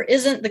 or there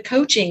isn't the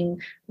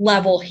coaching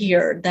level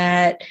here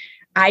that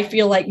I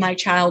feel like my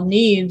child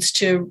needs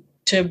to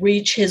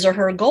reach his or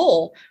her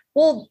goal.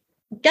 Well,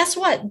 guess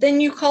what? Then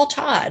you call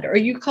Todd, or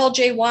you call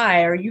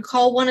JY, or you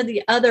call one of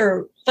the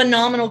other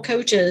phenomenal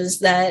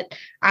coaches that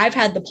I've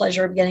had the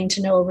pleasure of getting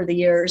to know over the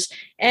years,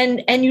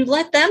 and you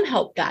let them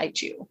help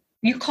guide you.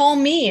 You call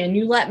me and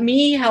you let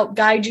me help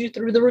guide you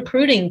through the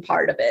recruiting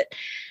part of it.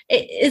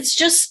 It's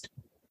just,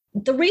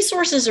 the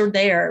resources are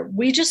there.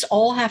 We just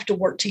all have to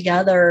work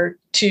together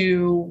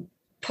to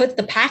put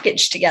the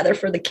package together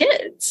for the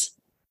kids.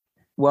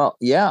 Well,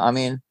 yeah. I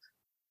mean,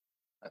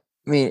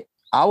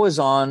 I was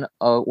on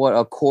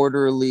a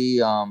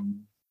quarterly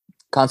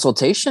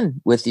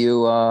consultation with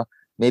you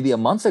maybe a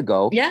month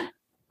ago. Yeah.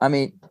 I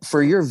mean,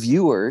 for your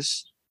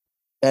viewers,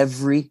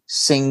 every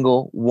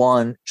single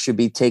one should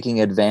be taking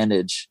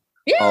advantage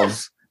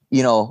of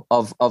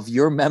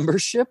your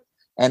membership,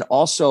 and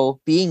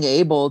also being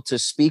able to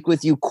speak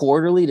with you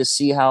quarterly to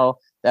see how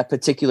that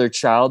particular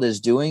child is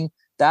doing.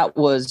 That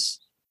was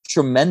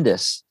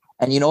tremendous.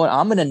 And you know what?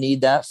 I'm going to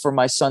need that for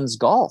my son's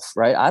golf,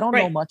 right? I don't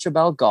know much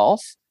about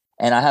golf.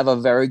 And I have a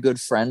very good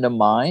friend of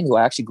mine who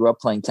actually grew up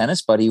playing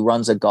tennis, but he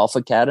runs a golf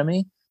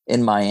academy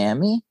in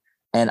Miami.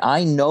 And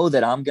I know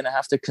that I'm going to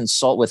have to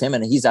consult with him.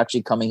 And he's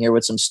actually coming here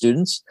with some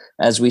students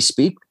as we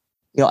speak.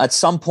 At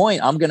some point,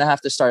 I'm going to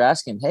have to start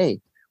asking him,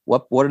 hey,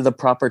 what are the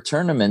proper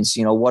tournaments?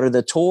 What are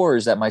the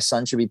tours that my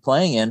son should be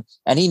playing in?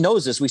 And he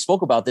knows this. We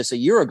spoke about this a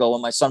year ago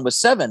when my son was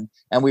 7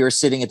 and we were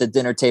sitting at the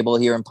dinner table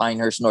here in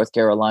Pinehurst, North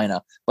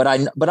Carolina. But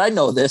I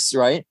know this,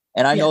 right?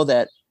 And I know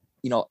that,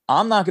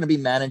 I'm not going to be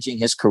managing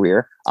his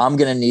career. I'm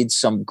going to need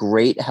some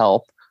great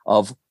help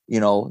of,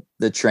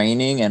 the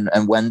training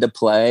and when to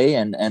play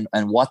and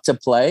what to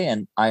play.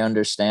 And I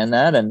understand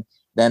that. And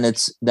then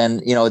it's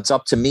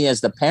up to me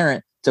as the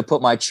parent to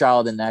put my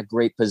child in that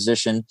great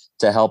position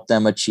to help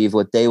them achieve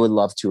what they would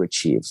love to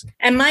achieve.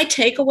 And my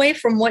takeaway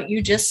from what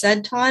you just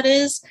said, Todd,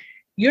 is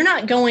you're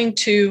not going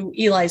to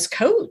Eli's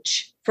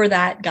coach for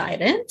that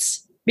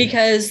guidance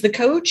because the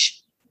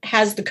coach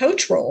has the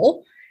coach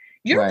role.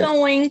 You're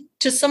going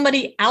to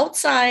somebody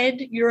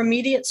outside your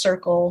immediate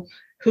circle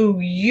who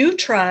you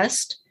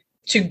trust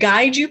to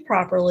guide you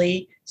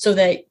properly so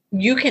that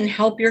you can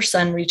help your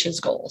son reach his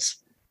goals.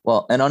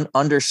 Well, and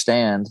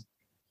understand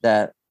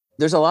that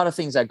there's a lot of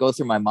things that go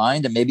through my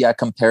mind, and maybe I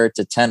compare it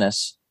to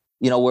tennis.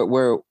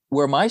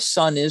 Where my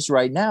son is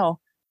right now,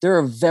 there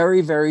are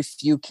very, very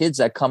few kids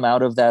that come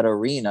out of that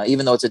arena,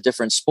 even though it's a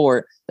different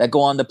sport, that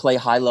go on to play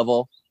high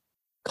level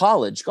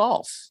college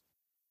golf.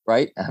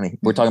 Right. I mean,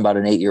 we're talking about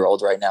an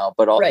 8-year-old right now,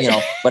 but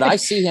but I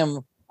see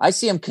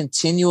him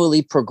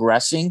continually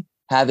progressing,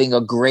 having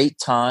a great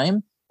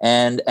time.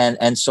 And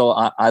so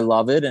I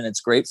love it. And it's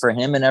great for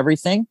him and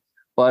everything.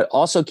 But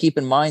also keep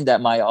in mind that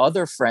my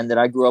other friend that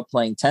I grew up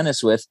playing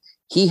tennis with,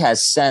 he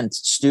has sent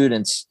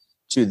students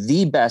to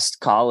the best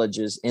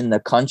colleges in the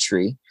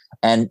country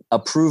and a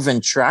proven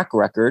track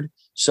record.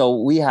 So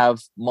we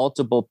have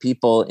multiple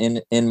people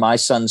in my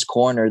son's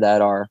corner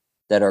that are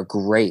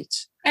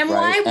great. And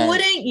right? Why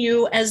wouldn't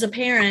you, as a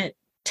parent,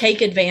 take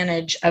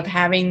advantage of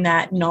having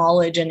that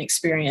knowledge and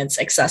experience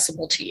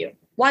accessible to you?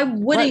 Why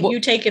wouldn't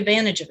you take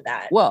advantage of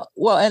that? Well,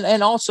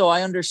 and also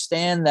I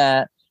understand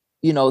that,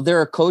 you know, there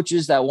are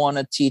coaches that want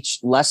to teach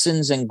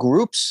lessons in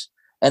groups,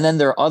 and then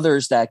there are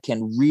others that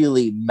can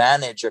really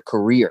manage a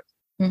career,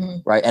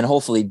 right? And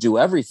hopefully do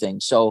everything.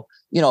 So,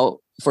 you know,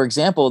 for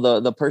example,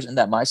 the person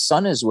that my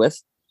son is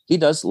with, he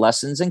does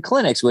lessons and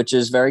clinics, which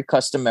is very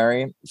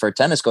customary for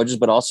tennis coaches,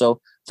 but also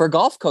for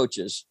golf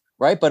coaches,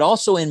 right? But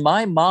also in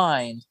my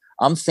mind,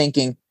 I'm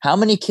thinking how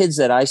many kids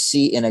that I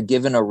see in a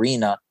given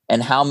arena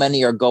and how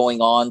many are going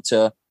on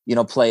to, you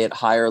know, play at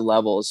higher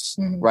levels,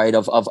 right,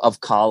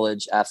 of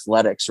college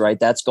athletics, right?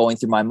 That's going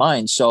through my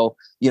mind. So,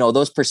 you know,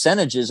 those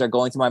percentages are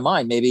going through my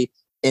mind. Maybe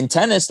in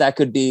tennis, that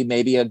could be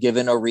maybe a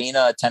given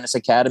arena, a tennis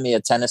academy, a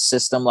tennis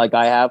system like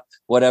I have,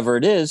 whatever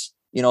it is.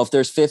 You know, if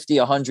there's 50,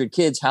 100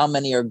 kids, how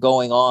many are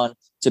going on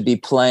to be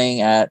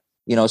playing at,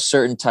 you know,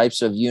 certain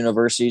types of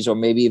universities or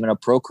maybe even a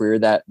pro career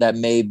that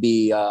may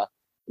be,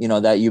 you know,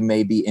 that you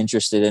may be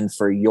interested in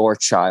for your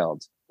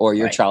child, or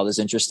your child is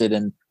interested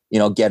in, you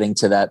know, getting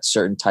to that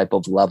certain type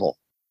of level.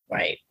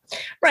 Right.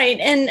 Right.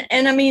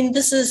 And I mean,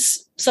 this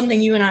is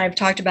something you and I have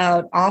talked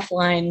about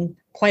offline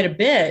quite a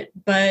bit,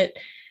 but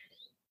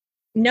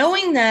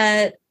knowing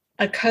that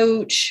a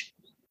coach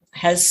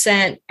has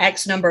sent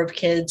X number of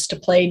kids to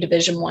play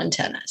Division I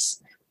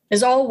tennis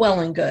is all well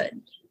and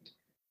good.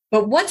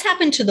 But what's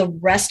happened to the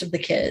rest of the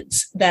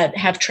kids that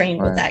have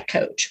trained with that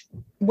coach?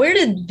 Where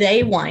did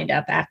they wind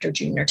up after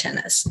junior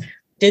tennis?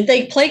 Did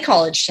they play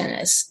college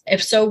tennis?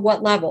 If so,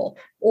 what level?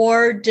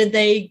 Or did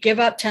they give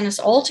up tennis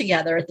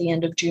altogether at the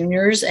end of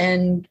juniors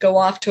and go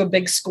off to a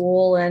big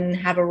school and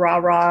have a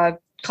rah-rah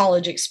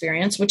college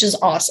experience, which is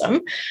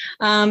awesome?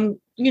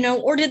 You know,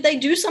 or did they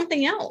do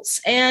something else?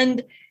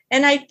 And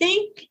I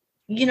think,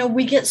 you know,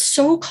 we get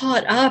so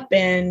caught up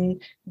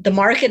in the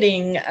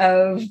marketing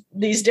of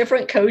these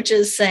different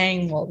coaches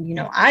saying, well, you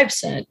know, I've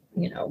sent,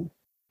 you know,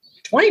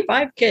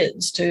 25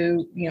 kids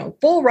to, you know,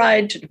 full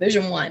ride to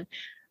Division I.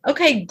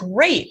 Okay,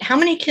 great. How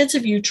many kids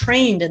have you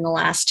trained in the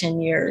last 10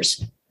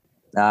 years?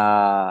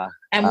 And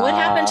what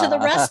happened to the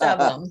rest of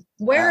them?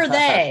 Where are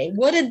they?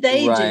 What did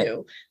they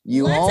do?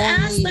 Let's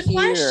ask the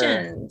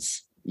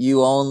questions.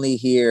 You only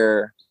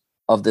hear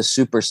of the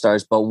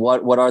superstars, but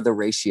what are the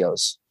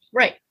ratios?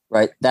 Right.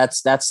 Right.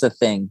 That's the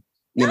thing.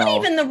 Not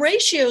even the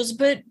ratios,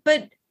 but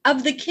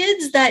of the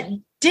kids that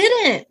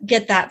didn't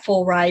get that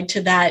full ride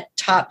to that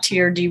top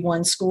tier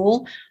D1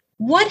 school,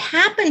 what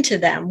happened to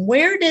them?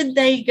 Where did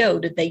they go?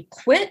 Did they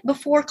quit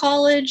before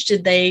college?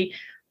 Did they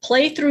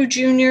play through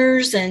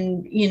juniors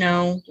and, you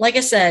know, like I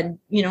said,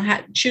 you know,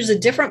 choose a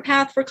different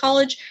path for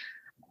college?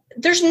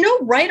 There's no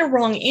right or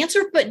wrong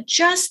answer, but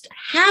just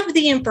have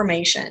the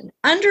information.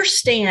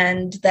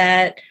 Understand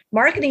that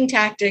marketing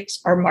tactics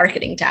are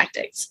marketing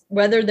tactics,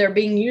 whether they're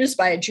being used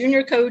by a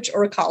junior coach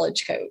or a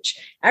college coach.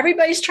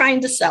 Everybody's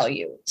trying to sell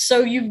you. So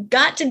you've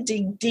got to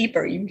dig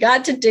deeper. You've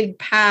got to dig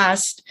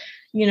past,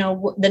 you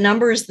know, the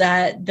numbers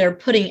that they're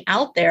putting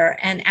out there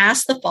and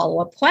ask the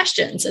follow-up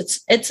questions.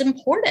 It's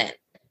important.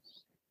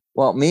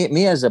 Well,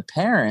 me as a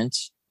parent,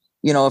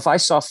 you know, if I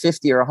saw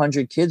 50 or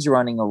 100 kids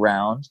running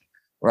around,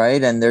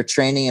 right, and they're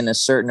training in a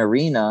certain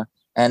arena,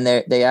 and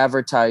they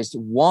advertised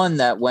one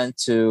that went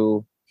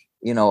to,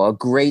 you know, a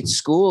great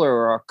school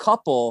or a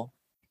couple,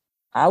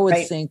 I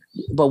would think,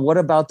 but what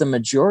about the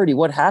majority?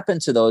 What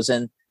happened to those?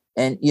 And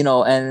you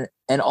know,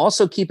 and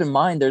also keep in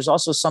mind, there's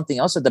also something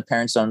else that the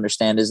parents don't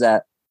understand, is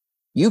that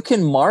you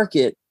can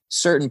market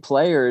certain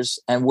players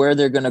and where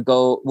they're going to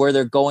go, where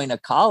they're going to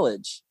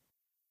college,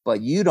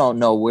 but you don't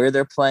know where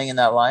they're playing in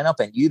that lineup,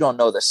 and you don't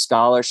know the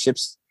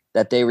scholarships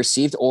that they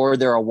received, or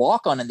they're a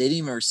walk-on and they didn't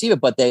even receive it,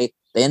 but they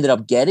ended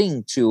up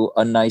getting to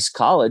a nice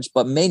college,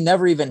 but may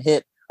never even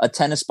hit a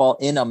tennis ball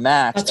in a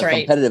match,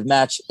 competitive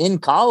match in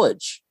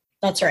college.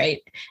 That's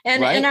right.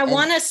 And I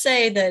want to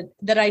say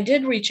that I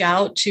did reach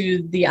out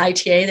to the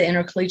ITA, the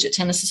Intercollegiate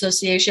Tennis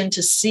Association,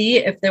 to see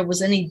if there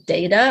was any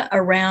data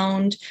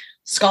around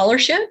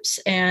scholarships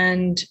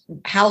and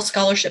how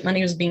scholarship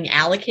money was being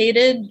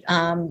allocated,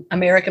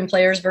 American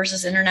players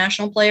versus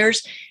international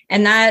players.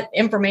 And that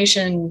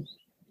information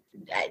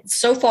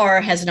so far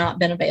has not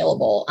been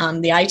available.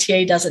 The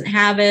ITA doesn't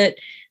have it.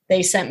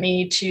 They sent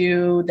me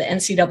to the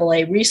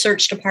NCAA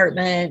research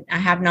department. I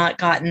have not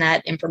gotten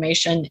that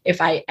information.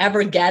 If I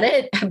ever get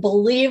it,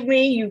 believe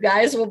me, you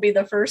guys will be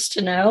the first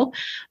to know.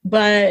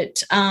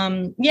 But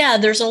yeah,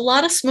 there's a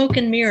lot of smoke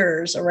and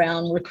mirrors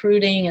around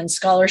recruiting and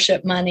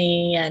scholarship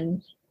money.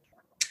 And,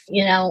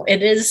 you know,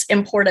 it is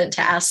important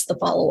to ask the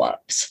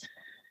follow-ups.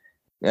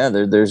 Yeah,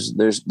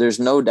 there's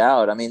no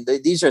doubt. I mean,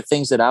 these are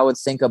things that I would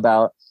think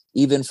about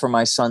even for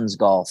my son's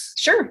golf.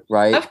 Sure.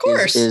 Right. Of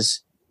course.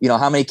 Is you know,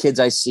 how many kids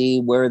I see,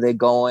 where are they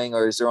going?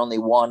 Or is there only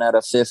 1 out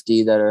of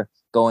 50 that are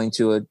going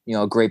to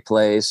a great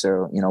place,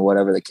 or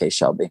whatever the case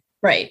shall be.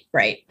 Right.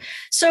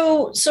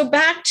 So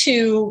back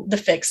to the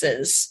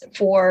fixes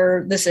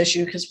for this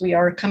issue, because we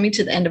are coming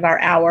to the end of our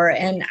hour.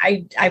 And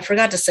I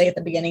forgot to say at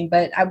the beginning,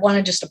 but I want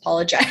to just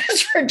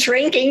apologize for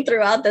drinking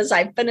throughout this.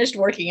 I finished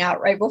working out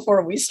right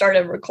before we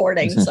started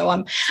recording. So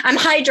I'm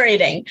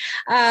hydrating.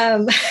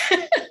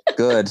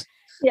 Good.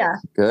 Yeah.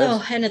 Good.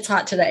 Oh, and it's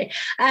hot today.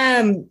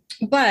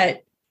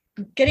 But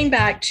getting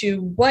back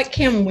to what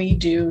can we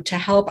do to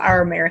help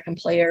our American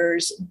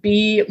players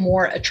be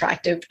more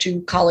attractive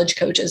to college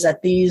coaches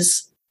at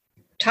these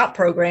top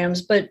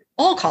programs, but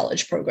all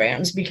college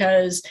programs,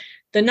 because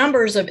the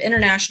numbers of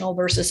international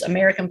versus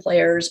American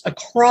players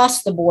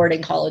across the board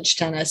in college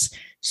tennis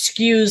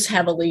skews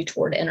heavily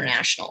toward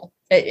international.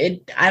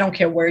 I don't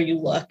care where you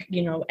look,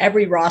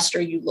 every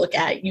roster you look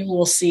at, you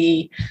will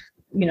see,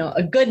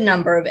 a good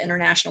number of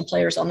international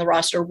players on the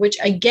roster, which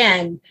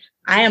again,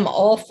 I am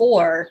all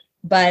for.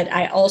 But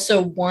I also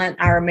want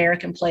our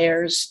American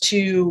players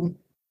to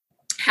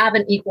have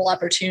an equal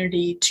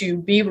opportunity to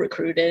be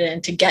recruited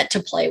and to get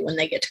to play when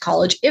they get to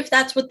college, if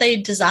that's what they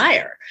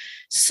desire.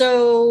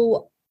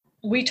 So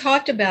we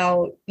talked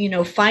about,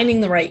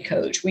 finding the right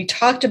coach. We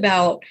talked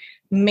about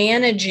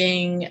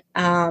managing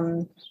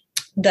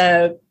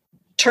the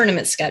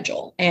tournament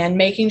schedule and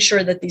making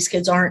sure that these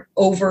kids aren't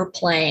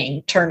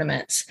overplaying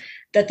tournaments,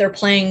 that they're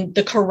playing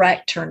the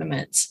correct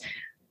tournaments.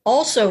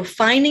 Also,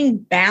 finding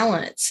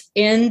balance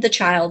in the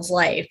child's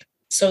life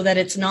so that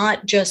it's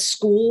not just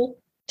school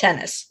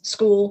tennis.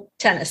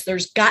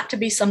 There's got to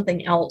be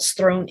something else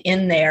thrown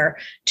in there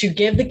to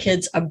give the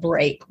kids a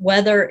break,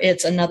 whether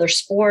it's another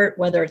sport,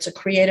 whether it's a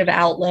creative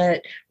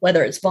outlet,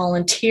 whether it's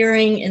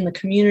volunteering in the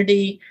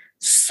community,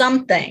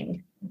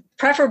 something,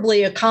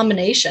 preferably a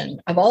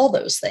combination of all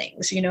those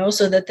things,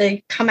 so that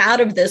they come out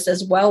of this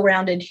as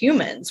well-rounded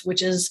humans,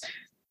 which is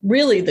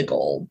really the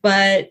goal.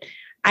 But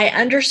I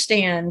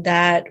understand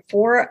that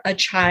for a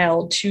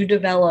child to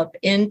develop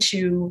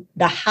into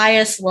the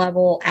highest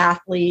level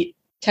athlete,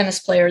 tennis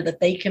player that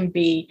they can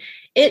be,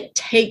 it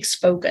takes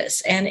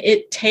focus and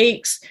it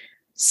takes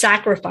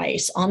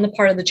sacrifice on the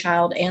part of the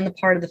child and the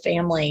part of the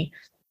family.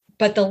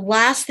 But the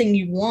last thing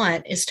you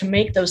want is to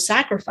make those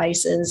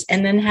sacrifices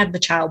and then have the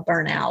child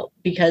burn out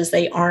because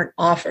they aren't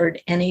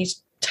offered any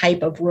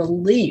type of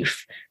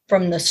relief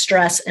from the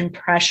stress and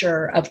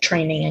pressure of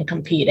training and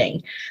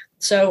competing.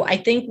 So I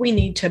think we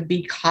need to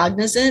be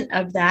cognizant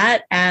of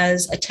that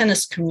as a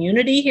tennis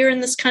community here in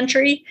this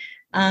country.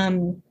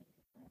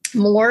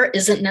 More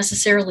isn't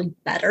necessarily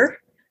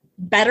better.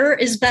 Better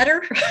is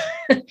better.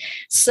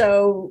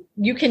 So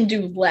you can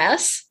do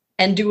less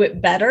and do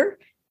it better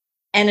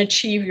and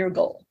achieve your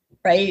goal,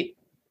 right?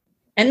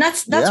 And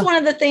that's one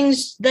of the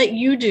things that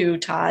you do,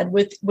 Todd,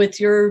 with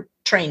your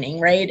training,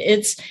 right?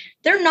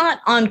 They're not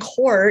on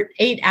court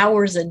 8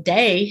 hours a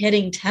day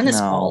hitting tennis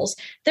balls.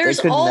 There's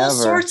all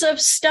sorts of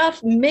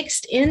stuff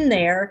mixed in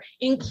there,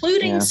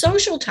 including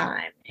social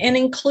time and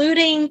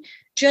including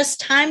just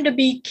time to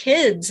be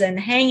kids and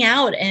hang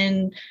out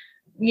and,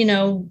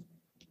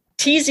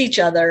 tease each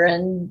other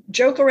and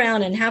joke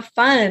around and have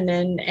fun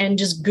and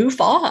just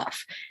goof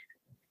off.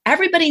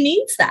 Everybody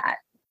needs that.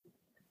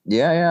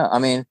 Yeah. I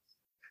mean,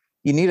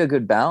 you need a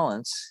good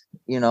balance.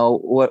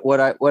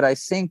 What I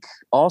think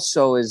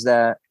also is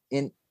that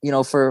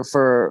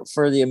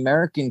for the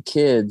American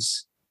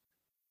kids,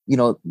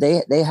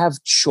 they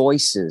have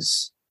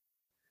choices,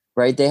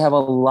 right? They have a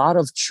lot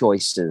of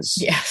choices.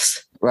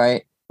 Yes.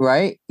 Right.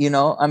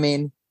 I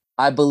mean,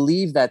 I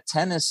believe that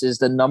tennis is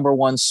the number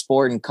one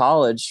sport in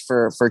college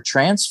for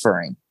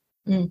transferring,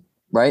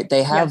 right?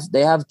 They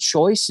have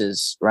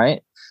choices,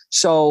 right?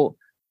 So,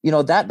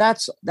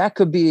 that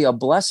could be a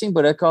blessing,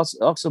 but it could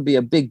also be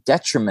a big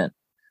detriment,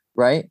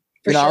 right?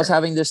 Sure. I was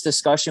having this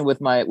discussion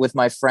with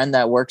my friend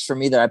that works for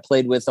me that I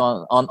played with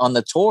on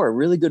the tour, a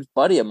really good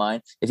buddy of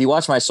mine. If you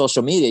watch my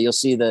social media, you'll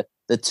see the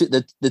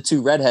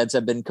two redheads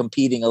have been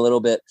competing a little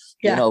bit,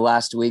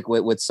 last week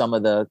with some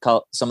of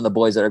the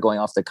boys that are going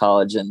off to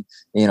college and,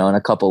 in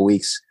a couple of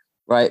weeks.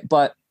 Right.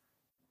 But,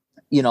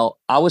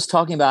 I was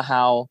talking about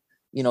how,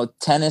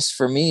 tennis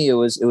for me, it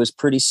was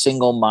pretty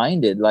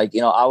single-minded. Like,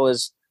 I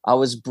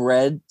was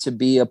bred to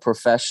be a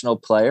professional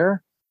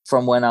player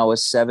from when I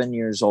was 7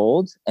 years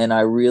old, and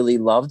I really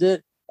loved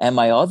it. And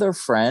my other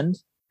friend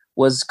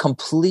was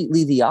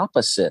completely the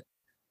opposite,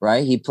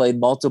 right? He played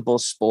multiple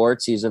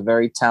sports. He's a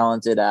very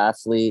talented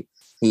athlete.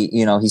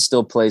 He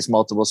still plays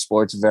multiple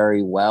sports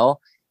very well.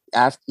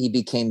 After he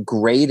became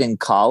great in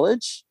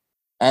college,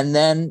 and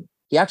then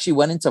he actually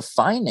went into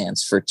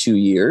finance for 2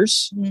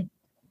 years. Mm-hmm.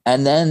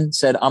 And then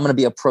said, I'm going to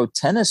be a pro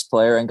tennis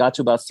player, and got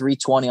to about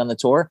 320 on the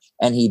tour.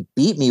 And he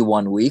beat me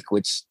one week,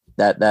 which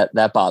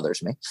that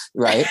bothers me.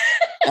 Right.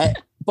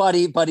 But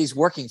he's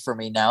working for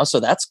me now. So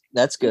that's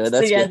good.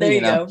 That's good. There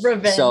you go.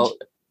 Revenge. So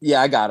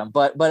I got him.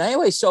 But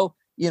anyway, so,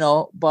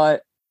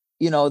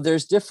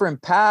 there's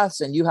different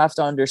paths, and you have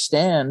to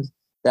understand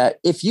that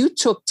if you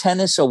took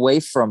tennis away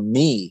from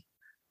me,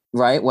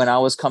 right, when I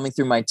was coming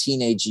through my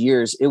teenage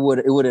years, it would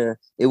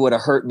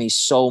have hurt me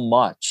so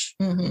much.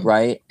 Mm-hmm.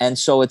 Right. And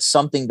so it's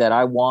something that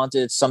I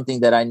wanted,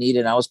 something that I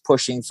needed. I was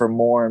pushing for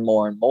more and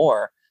more and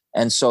more.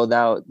 And so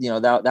that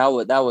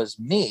was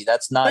me.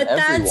 That's not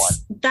everyone.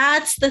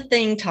 That's the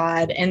thing,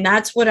 Todd. And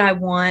that's what I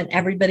want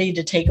everybody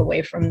to take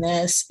away from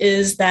this,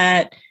 is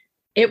that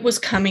it was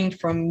coming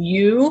from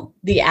you,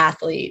 the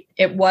athlete.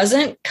 It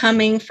wasn't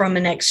coming from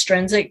an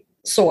extrinsic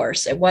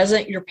source. It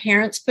wasn't your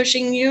parents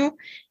pushing you.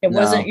 It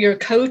wasn't your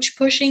coach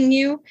pushing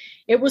you.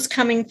 It was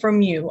coming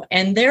from you.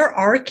 And there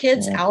are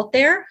kids out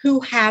there who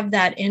have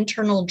that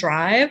internal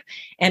drive,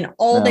 and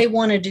all they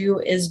want to do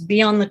is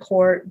be on the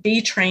court,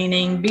 be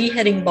training, be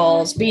hitting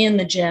balls, be in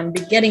the gym,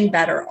 be getting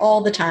better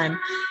all the time.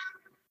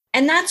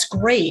 And that's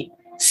great.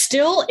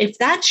 Still, if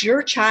that's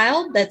your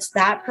child, that's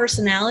that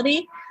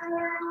personality,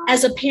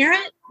 as a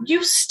parent,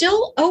 you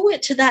still owe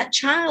it to that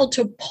child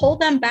to pull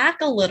them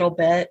back a little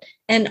bit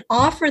and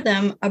offer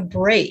them a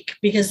break,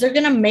 because they're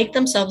going to make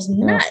themselves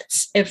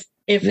nuts if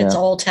it's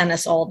all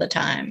tennis all the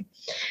time.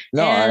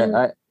 No,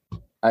 and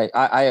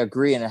I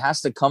agree. And it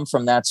has to come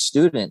from that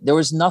student. There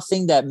was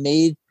nothing that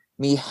made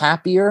me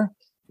happier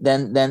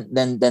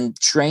than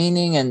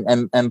training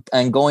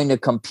and going to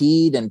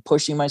compete and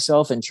pushing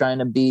myself and trying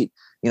to beat,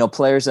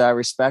 players that I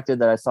respected,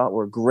 that I thought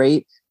were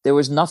great. There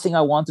was nothing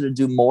I wanted to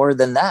do more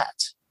than that.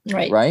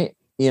 Right.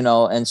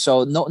 And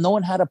so no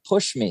one had to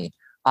push me.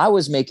 I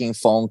was making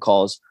phone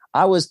calls.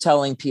 I was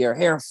telling Pierre,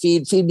 here,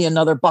 feed me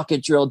another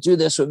bucket drill. Do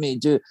this with me.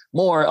 Do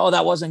more. Oh,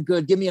 that wasn't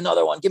good. Give me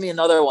another one. Give me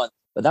another one.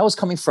 But that was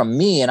coming from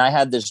me. And I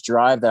had this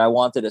drive that I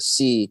wanted to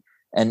see.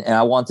 And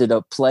I wanted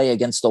to play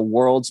against the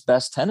world's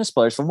best tennis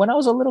players from when I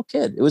was a little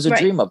kid. It was a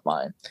dream of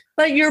mine.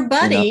 But your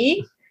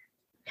buddy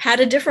had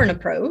a different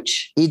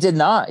approach. He did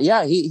not.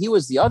 Yeah, he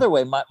was the other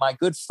way. My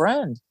good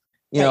friend,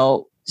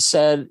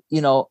 said,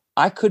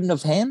 I couldn't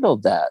have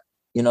handled that.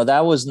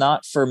 That was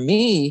not for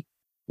me,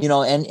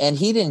 and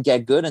he didn't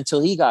get good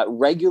until he got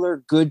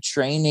regular good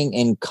training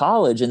in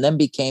college, and then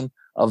became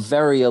a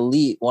very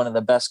elite, one of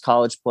the best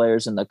college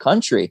players in the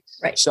country.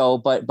 Right. So,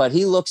 but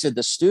he looks at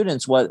the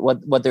students,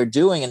 what they're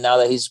doing. And now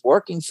that he's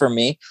working for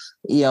me,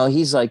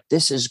 he's like,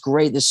 this is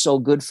great. This is so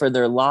good for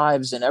their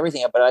lives and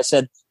everything. But I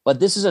said, but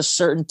this is a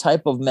certain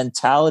type of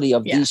mentality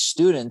of these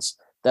students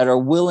that are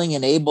willing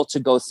and able to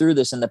go through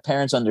this. And the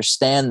parents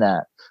understand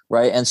that.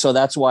 Right. And so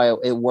that's why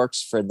it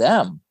works for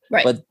them.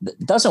 Right. But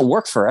it doesn't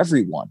work for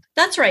everyone.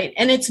 That's right.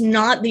 And it's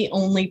not the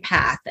only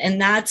path. And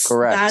that's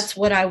correct. That's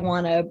what I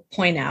want to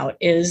point out,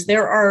 is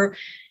there are,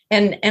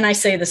 and I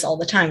say this all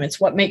the time, it's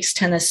what makes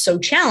tennis so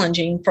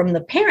challenging from the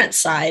parent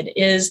side,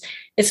 is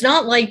it's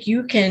not like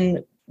you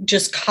can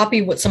just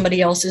copy what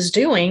somebody else is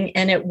doing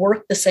and it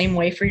worked the same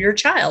way for your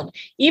child.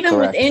 Even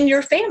correct. Within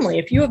your family,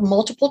 if you have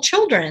multiple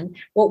children,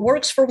 what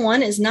works for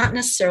one is not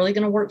necessarily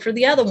going to work for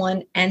the other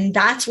one. And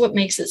that's what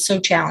makes it so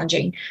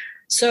challenging.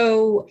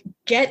 So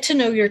get to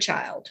know your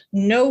child,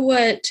 know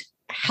what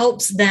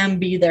helps them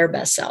be their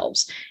best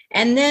selves,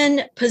 and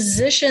then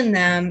position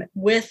them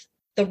with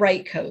the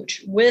right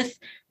coach, with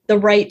the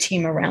right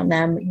team around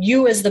them.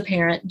 You as the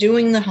parent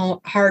doing the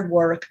hard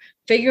work,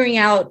 figuring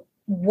out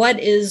what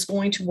is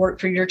going to work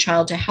for your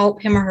child to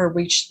help him or her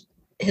reach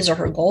his or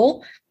her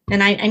goal.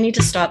 And I need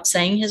to stop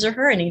saying his or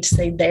her. I need to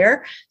say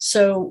their.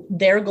 So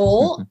their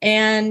goal,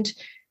 and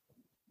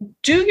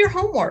do your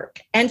homework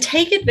and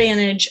take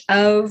advantage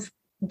of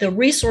the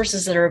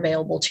resources that are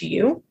available to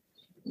you,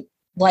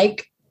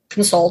 like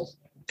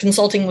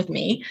consulting with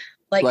me,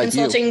 like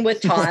consulting you.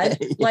 With Todd,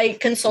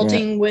 like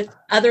consulting with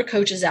other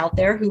coaches out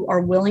there who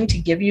are willing to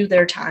give you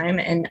their time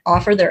and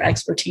offer their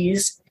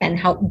expertise and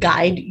help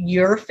guide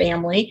your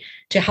family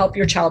to help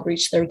your child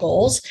reach their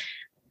goals.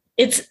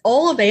 It's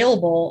all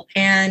available,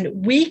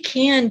 and we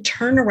can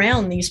turn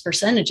around these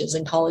percentages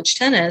in college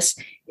tennis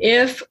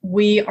if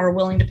we are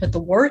willing to put the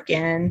work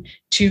in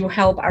to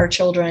help our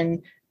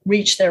children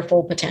reach their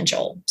full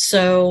potential.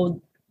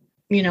 So,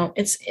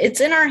 it's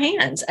in our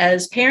hands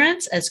as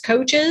parents, as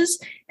coaches,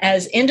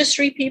 as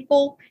industry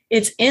people.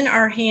 It's in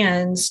our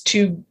hands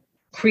to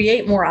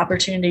create more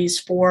opportunities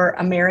for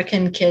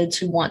American kids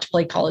who want to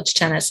play college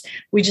tennis.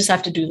 We just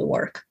have to do the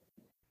work.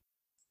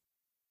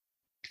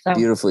 So,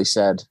 beautifully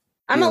said.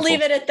 I'm going to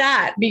leave it at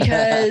that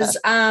because,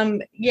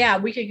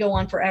 we could go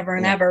on forever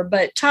and ever.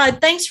 But Todd,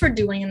 thanks for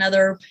doing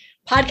another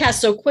podcast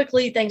so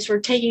quickly. Thanks for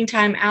taking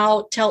time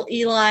out. Tell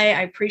Eli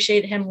I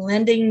appreciate him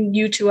lending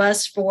you to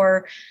us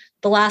for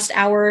the last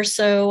hour or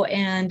so,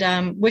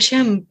 and wish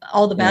him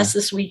all the best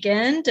this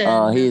weekend.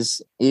 And,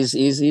 he's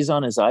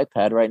on his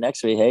iPad right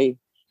next to me.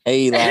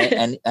 Hey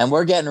Eli, and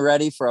we're getting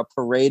ready for a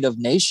parade of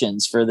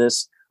nations for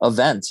this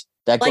event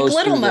that goes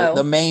through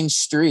the main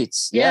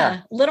streets.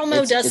 Yeah. Little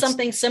Mo does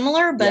something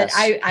similar, but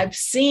I've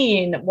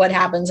seen what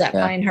happens at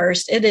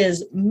Pinehurst. It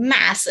is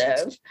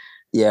massive.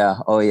 Yeah.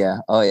 Oh yeah.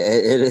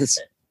 It is.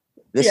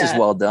 This is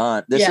well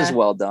done. This is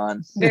well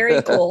done.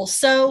 Very cool.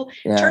 So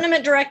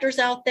tournament directors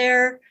out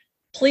there,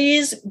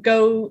 please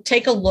go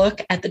take a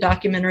look at the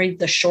documentary,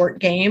 The Short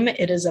Game.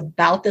 It is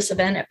about this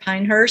event at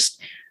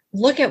Pinehurst.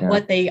 look at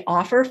what they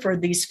offer for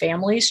these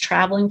families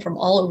traveling from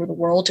all over the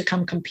world to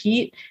come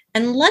compete.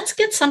 And let's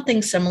get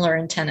something similar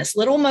in tennis.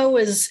 Little Mo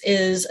is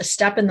a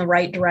step in the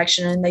right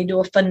direction, and they do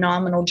a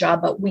phenomenal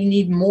job, but we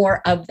need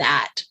more of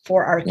that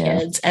for our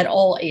kids at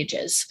all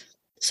ages.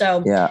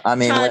 So, I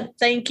mean, Todd,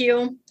 thank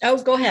you.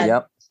 Oh, go ahead.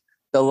 Yep.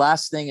 The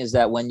last thing is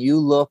that when you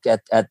look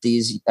at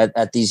these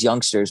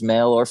youngsters,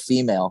 male or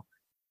female,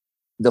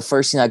 the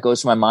first thing that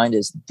goes to my mind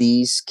is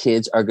these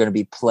kids are going to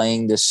be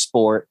playing this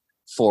sport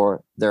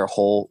for their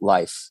whole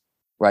life,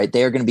 right?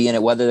 They are going to be in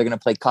it, whether they're going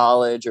to play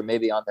college or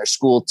maybe on their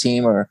school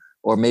team or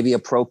maybe a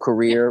pro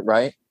career,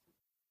 right?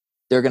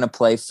 They're going to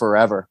play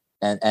forever.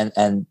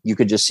 And you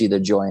could just see the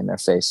joy in their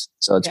face.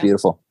 So it's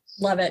beautiful.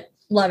 Love it.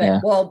 Love it. Yeah.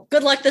 Well,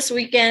 good luck this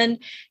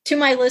weekend. To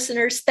my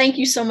listeners, thank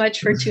you so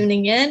much for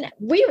tuning in.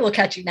 We will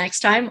catch you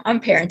next time on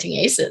Parenting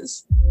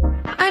Aces.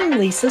 I'm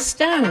Lisa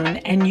Stone,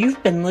 and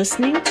you've been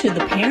listening to the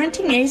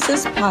Parenting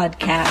Aces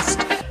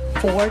podcast.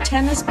 For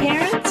tennis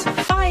parents,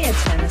 by a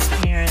tennis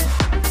parent.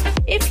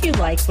 If you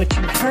like what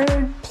you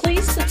heard,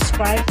 please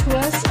subscribe to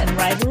us and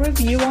write a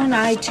review on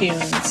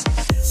iTunes.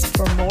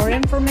 For more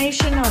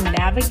information on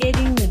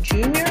navigating the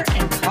junior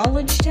and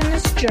college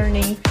tennis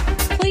journey,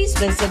 please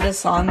visit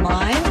us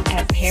online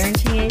at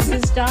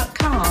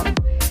parentingaces.com.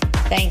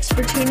 Thanks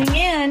for tuning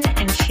in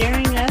and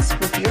sharing us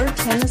with your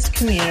tennis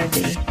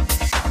community.